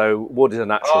wood. So wood is a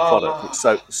natural product which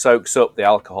soaks up the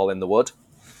alcohol in the wood.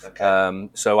 Okay.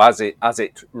 So as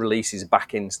it releases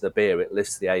back into the beer, it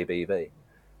lifts the ABV.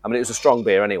 I mean, it was a strong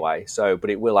beer anyway, but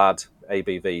it will add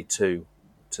ABV to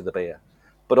the beer.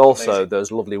 But also, amazing.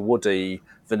 There's lovely woody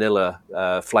vanilla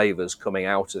flavours coming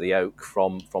out of the oak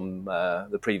from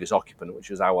the previous occupant,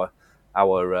 which was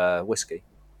our whiskey.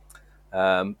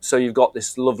 So you've got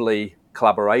this lovely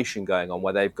collaboration going on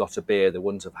where they've got a beer they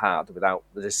wouldn't have had without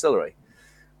the distillery.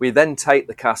 We then take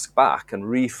the cask back and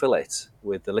refill it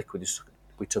with the liquid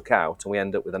we took out, and we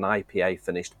end up with an IPA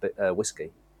finished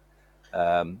whiskey,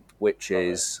 which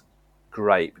is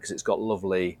great because it's got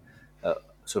lovely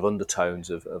sort of undertones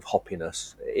of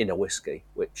hoppiness in a whiskey,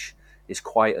 which is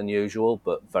quite unusual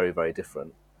but very, very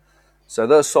different. So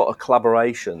those sort of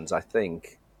collaborations, I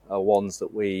think, are ones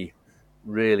that we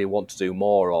really want to do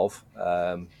more of.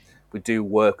 We do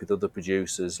work with other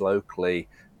producers locally.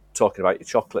 Talking about your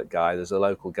chocolate guy, there's a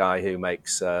local guy who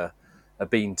makes a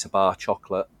bean to bar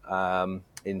chocolate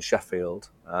in Sheffield,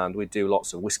 and we do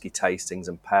lots of whiskey tastings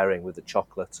and pairing with the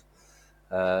chocolate.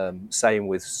 Same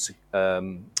with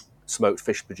smoked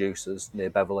fish producers near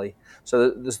Beverley. So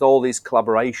there's all these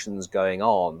collaborations going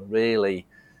on, really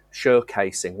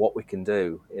showcasing what we can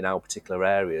do in our particular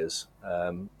areas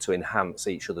to enhance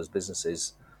each other's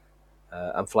businesses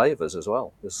and flavours as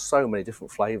well. There's so many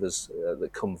different flavours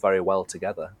that come very well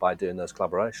together by doing those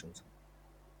collaborations.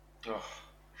 Oh.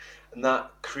 And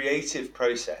that creative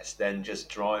process then just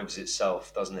drives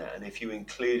itself, doesn't it? And if you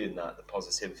include in that the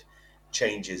positive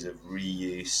changes of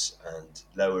reuse and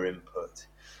lower input,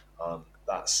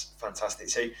 that's fantastic.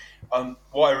 So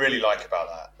what I really like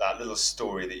about that little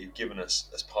story that you've given us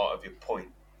as part of your point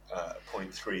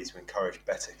 3 to encourage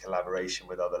better collaboration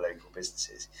with other local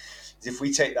businesses, is if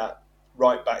we take that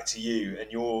right back to you and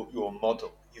your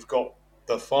model, you've got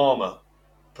the farmer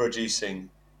producing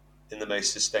in the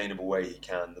most sustainable way he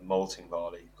can, the malting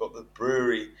barley. You've got the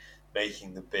brewery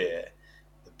making the beer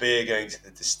going to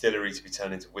the distillery to be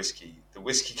turned into whiskey, the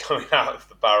whiskey coming out of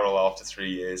the barrel after 3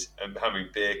 years and having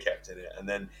beer kept in it, and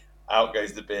then out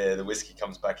goes the beer, the whiskey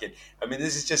comes back in. I mean,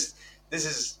 this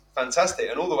is fantastic.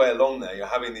 And all the way along there, you're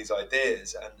having these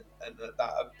ideas and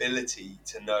that ability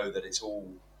to know that it's all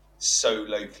so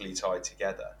locally tied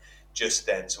together just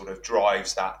then sort of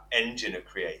drives that engine of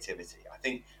creativity. I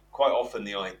think quite often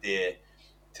the idea,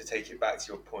 to take it back to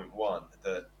your point 1,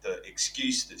 the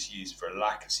excuse that's used for a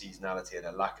lack of seasonality and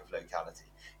a lack of locality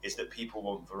is that people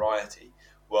want variety.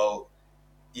 Well,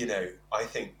 I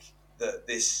think that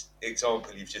this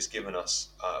example you've just given us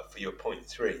for your point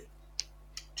 3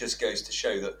 just goes to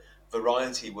show that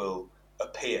variety will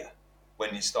appear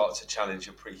when you start to challenge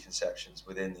your preconceptions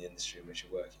within the industry in which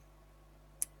you're working.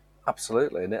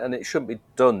 Absolutely, and it shouldn't be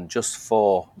done just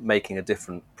for making a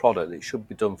different product. It should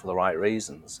be done for the right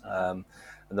reasons, and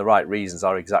the right reasons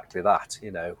are exactly that.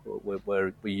 You know,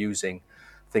 we're using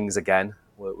things again,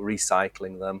 we're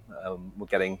recycling them, we're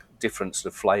getting different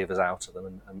sort of flavours out of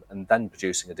them, and then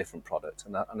producing a different product.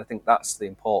 And I think that's the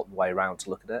important way around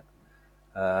to look at it.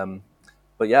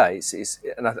 But yeah,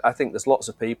 and I think there's lots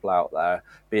of people out there,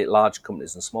 be it large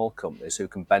companies and small companies, who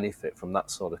can benefit from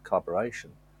that sort of collaboration.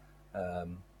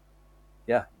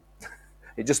 Yeah,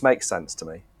 it just makes sense to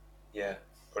me. Yeah,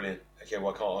 brilliant. Okay,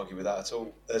 well, I can't argue with that at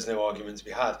all. There's no argument to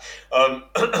be had.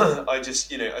 I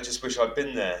just wish I'd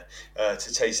been there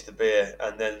to taste the beer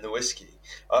and then the whiskey.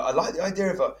 I like the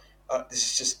idea of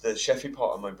this is just the chefy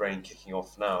part of my brain kicking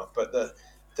off now, but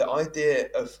the idea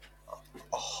of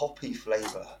a hoppy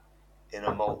flavour in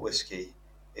a malt whiskey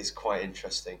is quite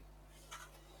interesting.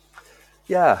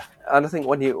 Yeah, and I think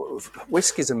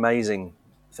whiskey's an amazing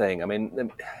thing. I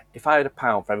mean, if I had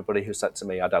 £1 for everybody who said to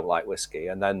me, "I don't like whiskey,"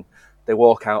 and then they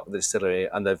walk out of the distillery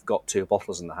and they've got 2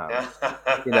 bottles in the hand,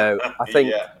 I think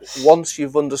Yeah, once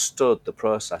you've understood the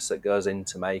process that goes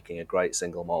into making a great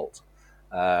single malt,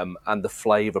 and the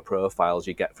flavour profiles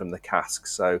you get from the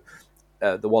casks. So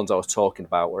the ones I was talking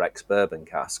about were ex-bourbon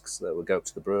casks that would go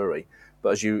to the brewery.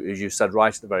 But as you said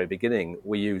right at the very beginning,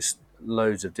 we use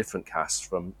loads of different casks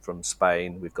from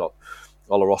Spain. We've got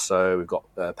Oloroso, we've got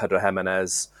Pedro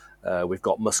Jimenez, we've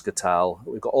got Muscatel.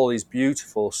 We've got all these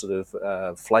beautiful sort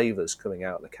of flavours coming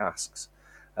out of the casks.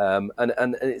 And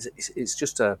it's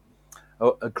just a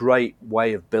great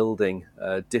way of building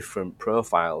different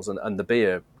profiles, and the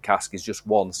beer cask is just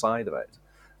one side of it.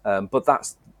 But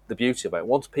that's the beauty of it.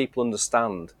 Once people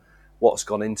understand what's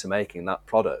gone into making that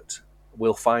product,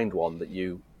 we'll find one that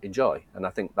you enjoy, and I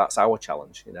think that's our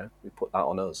challenge. We put that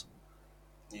on us.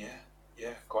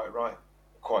 yeah, quite right,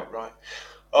 quite right.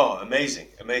 Oh, amazing,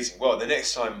 amazing. Well, the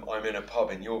next time I'm in a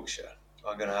pub in Yorkshire,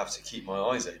 I'm going to have to keep my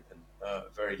eyes open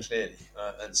very clearly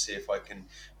and see if I can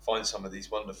find some of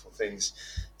these wonderful things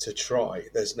to try.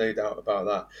 There's no doubt about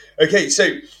that. Okay,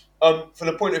 so from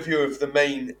the point of view of the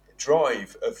main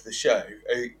drive of the show,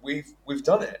 we've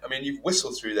done it. I mean, you've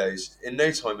whistled through those in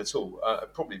no time at all.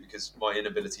 Probably because of my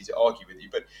inability to argue with you,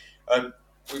 but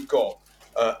we've got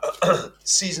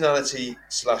seasonality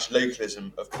 /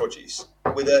 localism of produce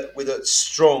with a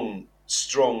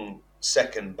strong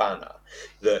second banner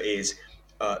that is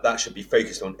that should be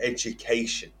focused on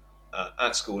education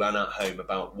at school and at home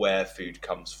about where food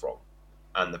comes from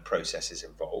and the processes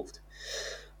involved.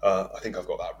 I think I've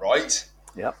got that right.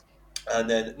 Yep. And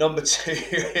then number two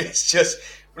is just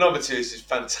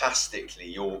fantastically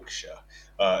Yorkshire.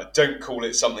 Don't call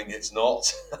it something it's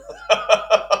not.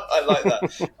 I like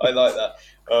that. I like that.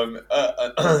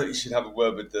 You should have a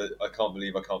word with the. I can't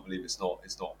believe it's not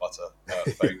butter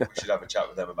folk. We should have a chat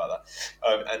with them about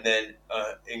that. And then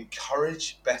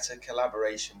encourage better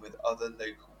collaboration with other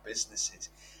local businesses.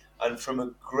 And from a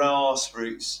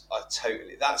grassroots,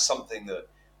 that's something that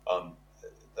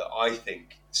that I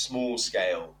think small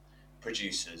scale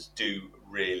producers do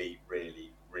really,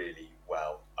 really, really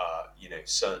well.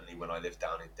 Certainly when I lived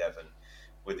down in Devon,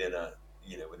 within a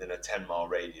 10-mile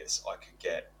radius, I could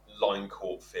get line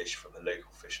caught fish from the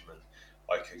local fishermen.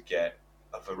 I could get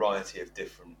a variety of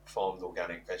different farmed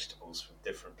organic vegetables from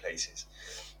different places.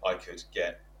 I could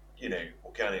get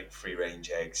organic free range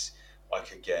eggs. I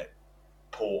could get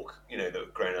pork that were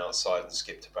grown outside and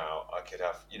skipped about. I could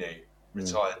have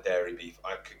retired dairy beef.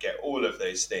 I could get all of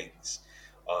those things.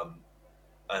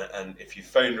 And if you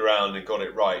phoned around and got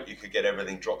it right, you could get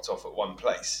everything dropped off at one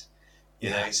place. You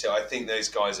know, so I think those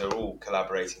guys are all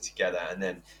collaborating together. And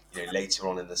then, later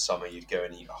on in the summer, you'd go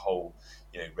and eat a whole,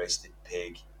 roasted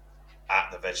pig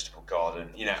at the vegetable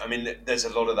garden. I mean, there's a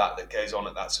lot of that goes on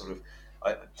at that sort of.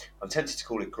 I'm tempted to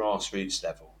call it grassroots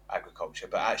level agriculture,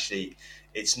 but actually,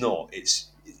 it's not. It's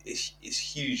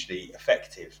hugely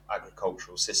effective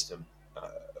agricultural system.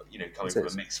 Coming from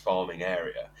a mixed farming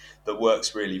area that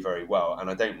works really very well. And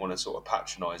I don't want to sort of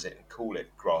patronise it and call it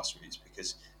grassroots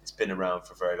because it's been around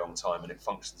for a very long time and it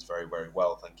functions very, very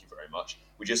well. Thank you very much.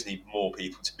 We just need more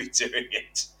people to be doing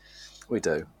it. We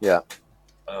do, yeah.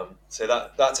 So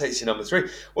that takes you number 3.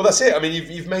 Well, that's it. I mean,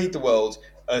 you've made the world,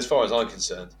 as far as I'm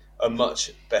concerned, a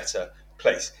much better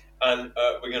place. And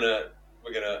we're gonna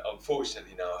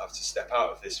unfortunately now have to step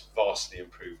out of this vastly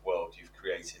improved world you've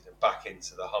created and back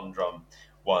into the humdrum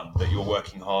one that you're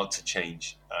working hard to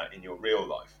change in your real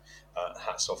life.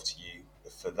 Hats off to you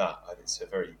for that. I think it's a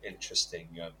very interesting.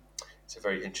 It's a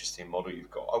very interesting model you've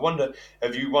got. I wonder,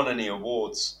 have you won any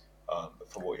awards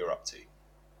for what you're up to?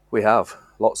 We have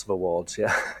lots of awards,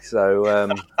 yeah. So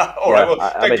All right, well,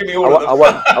 don't give me all of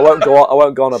them. I won't go on. I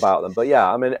won't go on about them. But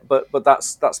yeah, I mean, but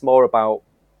that's more about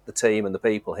the team and the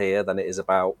people here than it is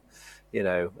about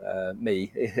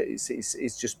me.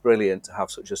 It's just brilliant to have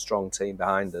such a strong team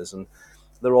behind us, and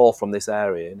they're all from this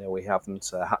area. We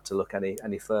haven't had to look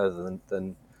any further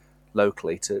than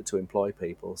locally to employ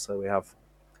people. So we have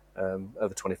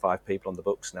over 25 people on the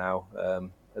books now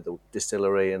at the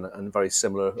distillery, and very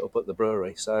similar up at the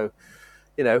brewery. So,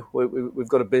 we've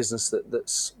got a business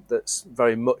that's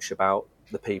very much about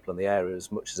the people in the area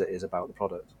as much as it is about the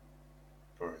product.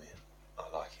 Brilliant. I'm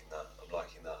liking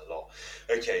that a lot.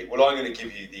 Okay, well, I'm going to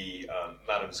give you the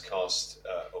Madam's Cast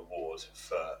award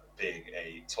for being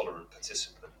a tolerant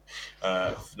participant,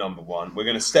 number one. We're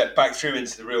going to step back through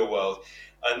into the real world,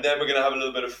 and then we're going to have a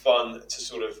little bit of fun to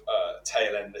sort of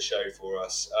tail end the show for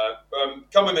us.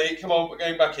 Come with me. Come on, we're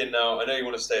going back in now. I know you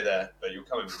want to stay there, but you're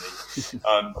coming with me.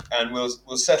 And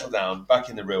we'll settle down back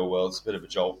in the real world. It's a bit of a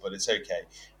jolt, but it's okay.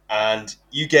 And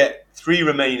you get 3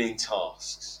 remaining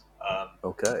tasks.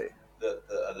 Okay. That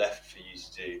are left for you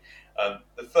to do.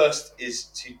 The first is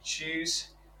to choose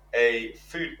a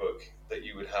food book that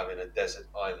you would have in a desert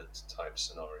island type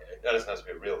scenario. That doesn't have to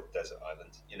be a real desert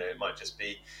island. It might just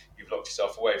be you've locked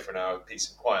yourself away for an hour of peace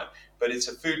and quiet. But it's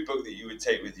a food book that you would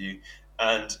take with you,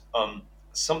 and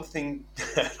something.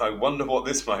 I wonder what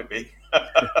this might be.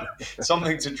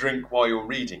 Something to drink while you're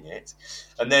reading it,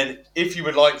 and then if you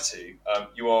would like to,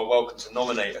 you are welcome to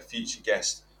nominate a future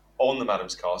guest on the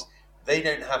Madam's Cast. They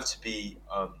don't have to be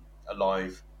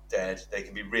alive, dead. They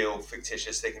can be real,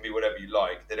 fictitious. They can be whatever you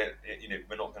like. They don't.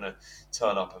 We're not going to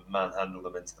turn up and manhandle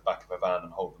them into the back of a van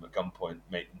and hold them at gunpoint and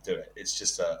make them do it. It's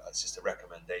just a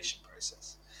recommendation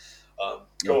process.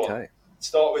 Go on.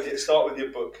 Start with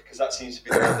your book, because that seems to be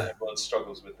the one that everyone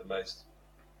struggles with the most.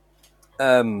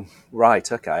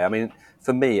 Right. Okay. I mean,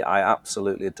 for me, I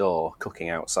absolutely adore cooking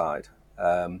outside.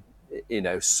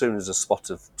 As soon as a spot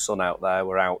of sun out there,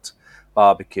 we're out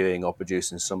barbecuing or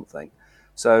producing something.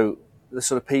 So the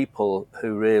sort of people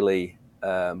who really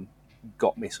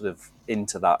got me sort of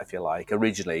into that, if you like,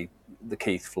 originally the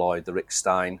Keith Floyd, the Rick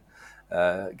Stein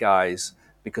guys,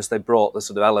 because they brought the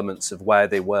sort of elements of where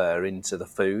they were into the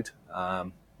food. I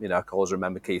can always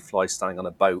remember Keith Floyd standing on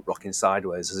a boat rocking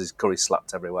sideways as his curry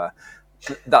slapped everywhere.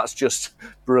 That's just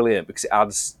brilliant because it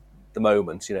adds the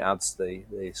moment, it adds the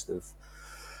sort of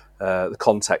the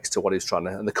context to what he was trying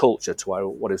to, and the culture to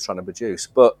what he was trying to produce.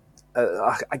 But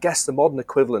I guess the modern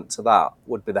equivalent to that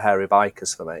would be the Hairy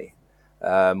Bikers for me.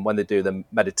 When they do the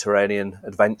Mediterranean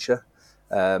adventure,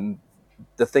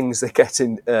 the things they get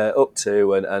up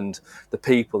to and the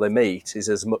people they meet is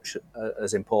as much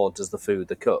as important as the food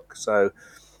they cook. So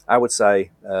I would say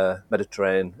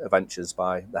Mediterranean Adventures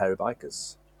by the Hairy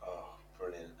Bikers. Oh,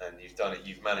 brilliant. And you've done it.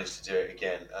 You've managed to do it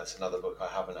again. That's another book I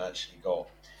haven't actually got.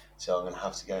 So I'm going to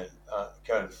have to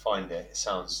go and find it. It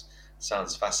sounds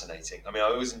fascinating. I mean, I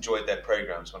always enjoyed their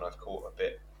programs when I've caught a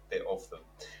bit of them.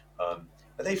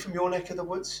 Are they from your neck of the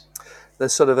woods? They're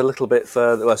sort of a little bit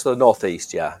further, well, sort of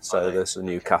northeast, yeah. So there's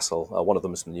Newcastle. One of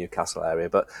them is from the Newcastle area,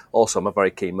 but also I'm a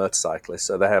very keen motorcyclist,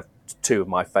 so they have 2 of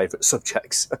my favourite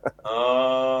subjects.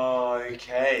 Oh,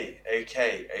 okay.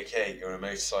 You're a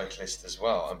motorcyclist as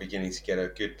well. I'm beginning to get a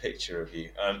good picture of you.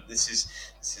 This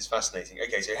is fascinating.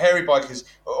 Okay, so Hairy Bikers.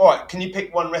 All right, can you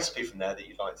pick one recipe from there that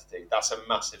you'd like to do? That's a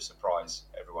massive surprise,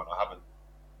 everyone. I haven't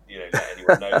let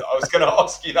anyone know that I was going to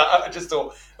ask you that. I just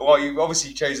thought, well, you've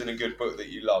obviously chosen a good book that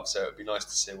you love, so it'd be nice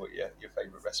to see what your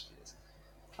favourite recipe is.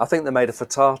 I think they made a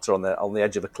frittata on the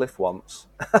edge of a cliff once,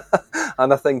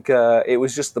 and I think it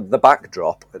was just the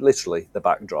backdrop, literally the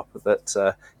backdrop,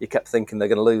 that you kept thinking they're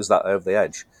going to lose that over the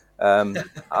edge.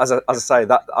 As I say,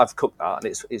 that I've cooked that, and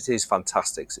it is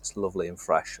fantastic. It's lovely and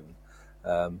fresh, and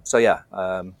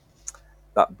that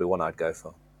would be one I'd go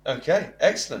for. Okay,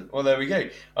 excellent. Well, there we go.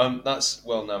 That's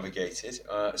well navigated.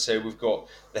 So we've got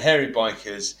the Hairy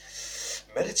Bikers,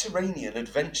 Mediterranean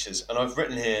Adventures, and I've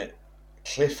written here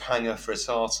cliffhanger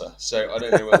frittata. So I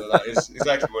don't know whether that is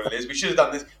exactly what it is. We should have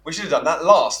done this. We should have done that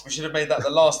last. We should have made that the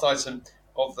last item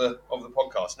of the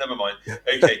podcast. Never mind.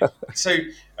 Okay. So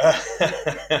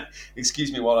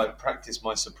excuse me while I practice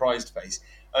my surprised face.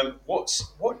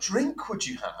 What drink would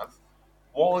you have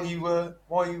while you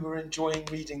were enjoying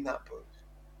reading that book?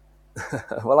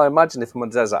 Well, I imagine if I'm on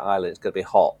a desert island, it's going to be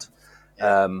hot.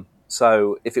 Yeah.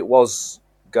 So if it was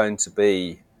going to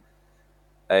be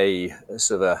a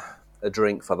sort of a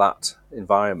drink for that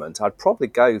environment, I'd probably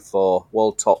go for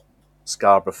World Top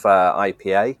Scarborough Fair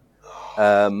IPA.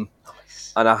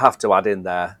 Nice. And I have to add in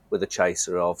there with a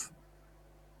chaser of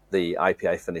the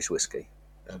IPA finished whiskey.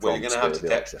 Well, you're going to have to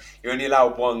depth. Yorkshire. You're only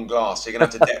allowed one glass, so you're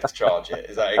going to have to depth charge it.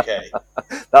 Is that okay?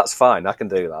 That's fine. I can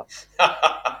do that.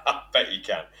 I bet you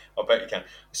can. I bet you can.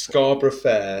 Scarborough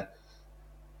Fair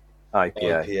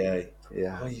IPA.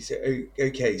 Yeah. Oh, you say,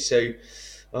 okay, so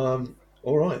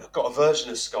all right. I've got a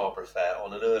version of Scarborough Fair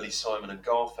on an early Simon and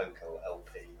Garfunkel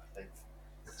LP. I think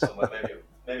somewhere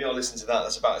maybe I'll listen to that.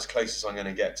 That's about as close as I'm going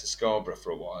to get to Scarborough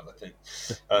for a while, I think.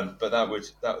 But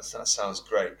that sounds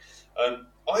great.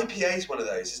 IPA is one of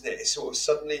those, isn't it? It's sort of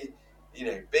suddenly,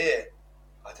 beer.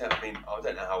 I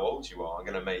don't know how old you are. I'm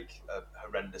going to make a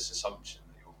horrendous assumption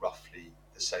that you're roughly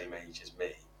the same age as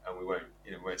me, and we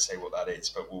won't say what that is,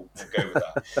 but we'll go with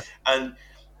that. And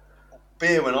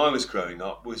beer, when I was growing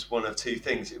up, was one of two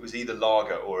things. It was either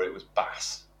lager or it was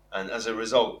Bass, and as a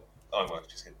result, I'm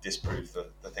just going to disprove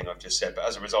the thing I've just said. But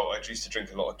as a result, I used to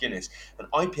drink a lot of Guinness,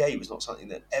 and IPA was not something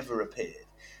that ever appeared.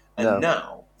 And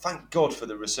now, thank God for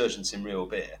the resurgence in real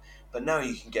beer, but now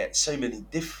you can get so many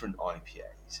different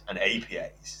IPAs and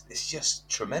APAs. It's just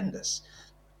tremendous.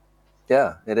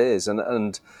 Yeah, it is.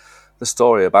 And the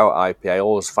story about IPA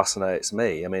always fascinates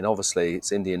me. I mean, obviously,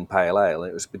 it's Indian Pale Ale,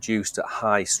 and it was produced at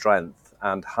high strength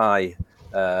and high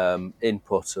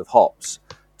input of hops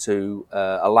to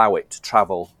allow it to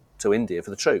travel to India for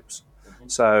the troops. Mm-hmm.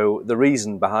 So the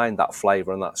reason behind that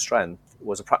flavour and that strength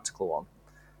was a practical one.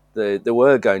 They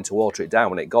were going to water it down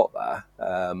when it got there,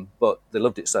 but they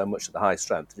loved it so much at the high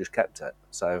strength, they just kept it.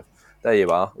 So there you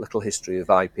are, little history of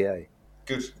IPA.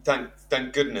 Good.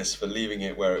 Thank goodness for leaving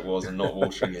it where it was and not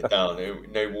watering it down.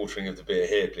 No watering of the beer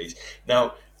here, please.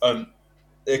 Now,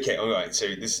 okay, all right. So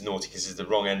this is naughty because it's the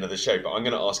wrong end of the show, but I'm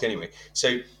going to ask anyway.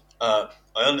 So I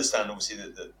understand, obviously,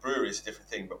 that brewery is a different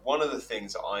thing, but one of the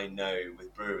things that I know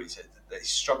with breweries is that they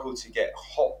struggle to get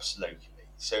hops locally.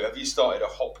 So have you started a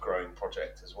hop growing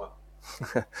project as well?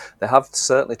 They have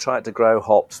certainly tried to grow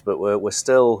hops, but we're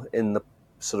still in the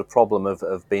sort of problem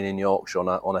of being in Yorkshire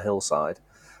on a hillside.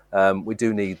 We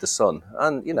do need the sun.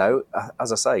 And,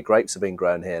 as I say, grapes have been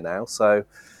grown here now. So,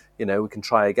 we can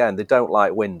try again. They don't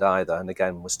like wind either. And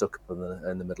again, we're stuck up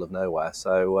in the middle of nowhere.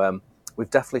 So we've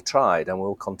definitely tried and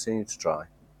we'll continue to try.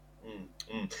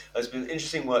 There's been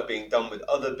interesting work being done with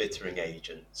other bittering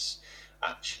agents,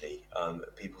 actually.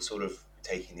 People sort of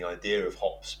taking the idea of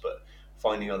hops, but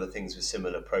finding other things with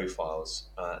similar profiles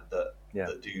that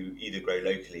do either grow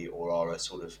locally or are a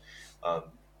sort of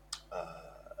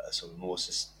more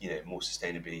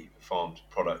sustainably farmed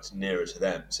product nearer to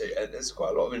them. So there's quite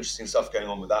a lot of interesting stuff going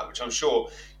on with that, which I'm sure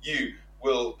you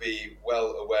will be well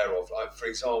aware of. Like, for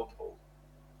example,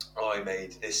 I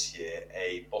made this year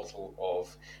a bottle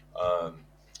of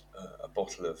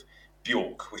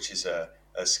Bjork, which is a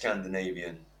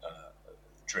Scandinavian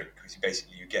drink.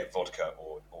 Basically, you get vodka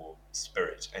or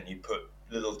spirit, and you put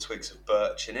little twigs of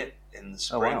birch in it in the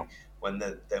spring. Oh, wow.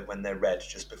 when they're red,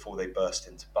 just before they burst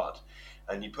into bud,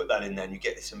 and you put that in there, and you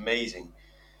get this amazing,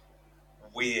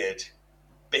 weird,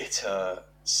 bitter,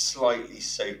 slightly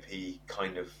soapy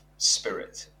kind of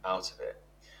spirit out of it,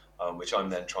 which I'm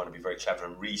then trying to be very clever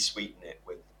and re-sweeten it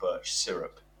with birch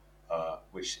syrup.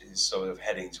 Which is sort of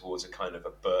heading towards a kind of a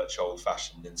birch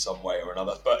old-fashioned in some way or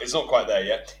another, but it's not quite there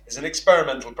yet. It's an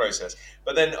experimental process.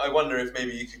 But then I wonder if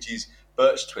maybe you could use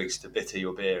birch twigs to bitter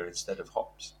your beer instead of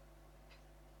hops.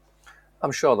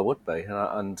 I'm sure there would be,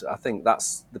 and I think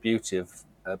that's the beauty of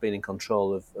being in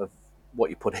control of what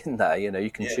you put in there. You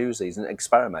can choose these and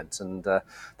experiment, and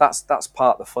that's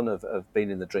part of the fun of being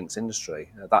in the drinks industry,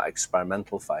 that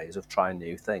experimental phase of trying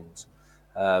new things.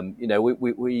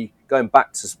 We going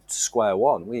back to square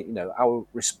one. Our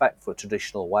respect for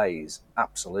traditional ways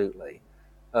absolutely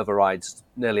overrides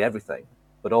nearly everything.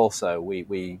 But also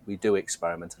we do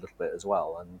experiment a little bit as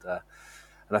well, and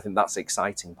I think that's the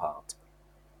exciting part.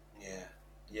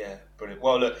 Yeah, brilliant.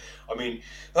 Well, look, I mean,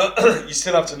 you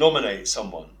still have to nominate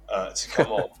someone to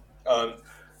come on,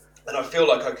 and I feel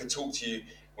like I could talk to you.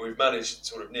 We've managed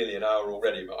sort of nearly an hour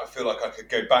already, but I feel like I could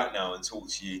go back now and talk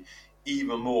to you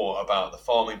even more about the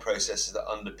farming processes that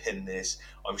underpin this.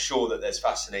 I'm sure that there's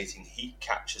fascinating heat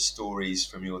capture stories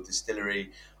from your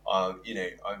distillery. I'm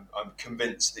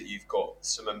convinced that you've got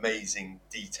some amazing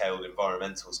detailed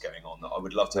environmentals going on that I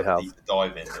would love to have a deeper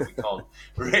dive in, that we can't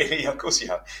really, of course you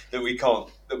have, that we can't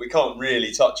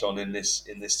really touch on in this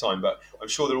time. But I'm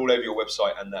sure they're all over your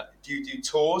website. And that, do you do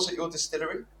tours at your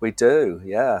distillery? We do,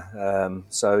 yeah.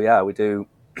 We do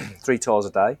 3 tours a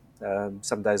day,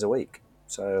 7 days a week.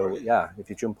 So, brilliant. If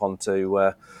you jump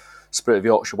onto Spirit of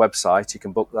Yorkshire website, you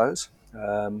can book those.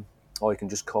 Or you can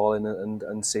just call in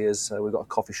and see us. We've got a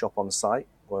coffee shop on site.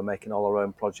 We're making all our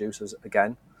own produce,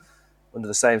 again, under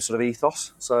the same sort of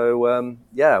ethos. So, we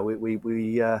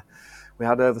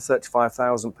had over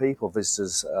 35,000 people,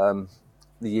 visitors,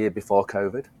 the year before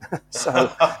COVID.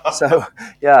 so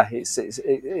yeah,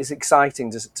 it's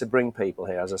exciting to bring people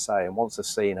here, as I say, and once they've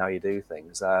seen how you do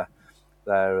things,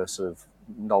 their sort of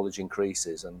knowledge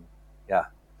increases, and yeah,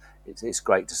 it's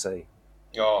great to see.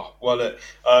 Oh, well, look,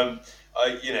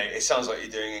 it sounds like you're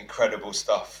doing incredible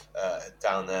stuff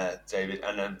down there, David,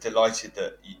 and I'm delighted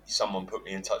that someone put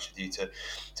me in touch with you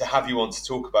to have you on to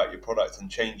talk about your product and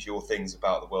change your things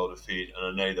about the world of food. And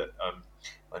I know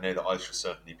that I shall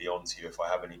certainly be on to you if I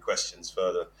have any questions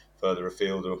further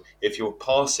afield, or if you're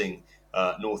passing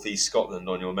northeast Scotland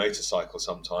on your motorcycle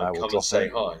sometime, come and say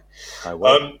hi. I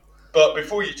will. But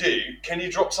before you do, can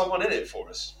you drop someone in it for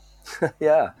us?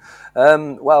 Yeah.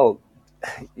 Well,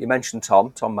 you mentioned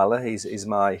Tom Mellor. He's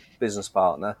my business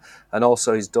partner, and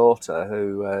also his daughter,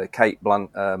 who Kate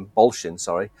Bolshin.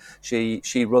 Sorry,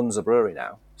 she runs a brewery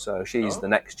now, so she's the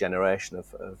next generation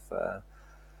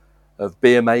of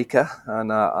beer maker,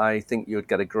 and I think you would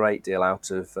get a great deal out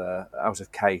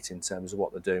of Kate in terms of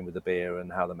what they're doing with the beer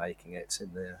and how they're making it in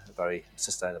a very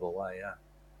sustainable way. Yeah.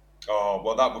 Oh,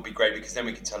 well, that would be great, because then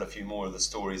we can tell a few more of the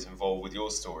stories involved with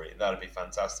your story. That'd be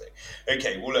fantastic.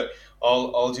 Okay, well, look,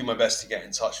 I'll do my best to get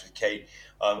in touch with Kate.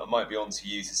 I might be on to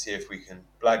you to see if we can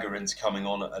blag her into coming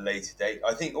on at a later date.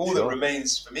 I think all that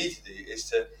remains for me to do is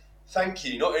to thank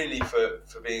you, not only for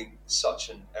being such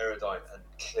an erudite and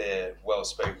clear,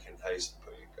 well-spoken host,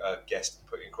 guest, and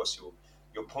putting across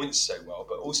your points so well,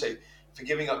 but also for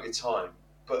giving up your time,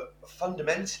 but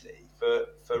fundamentally for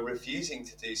refusing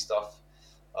to do stuff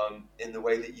in the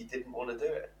way that you didn't want to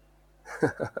do it.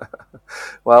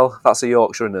 Well, that's a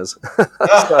Yorkshire in us.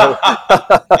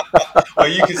 Well,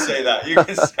 you can say that. You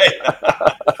can say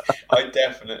that. I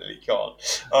definitely can't.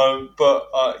 But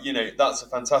that's a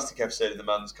fantastic episode of the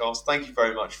Madam's Cast. Thank you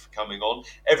very much for coming on.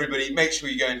 Everybody, make sure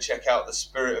you go and check out the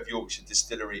Spirit of Yorkshire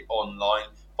Distillery online.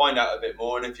 Find out a bit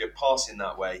more. And if you're passing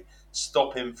that way,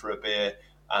 stop in for a beer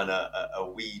and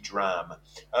a wee dram.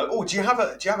 Do you have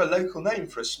a local name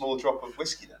for a small drop of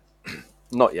whiskey then?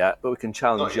 Not yet, but we can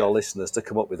challenge your listeners to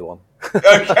come up with one.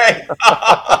 Okay,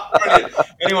 brilliant.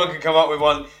 Anyone can come up with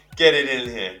one. Get it in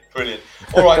here. Brilliant.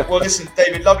 All right. Well, listen,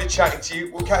 David, lovely chatting to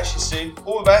you. We'll catch you soon.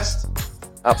 All the best.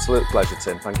 Absolute pleasure,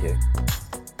 Tim. Thank you.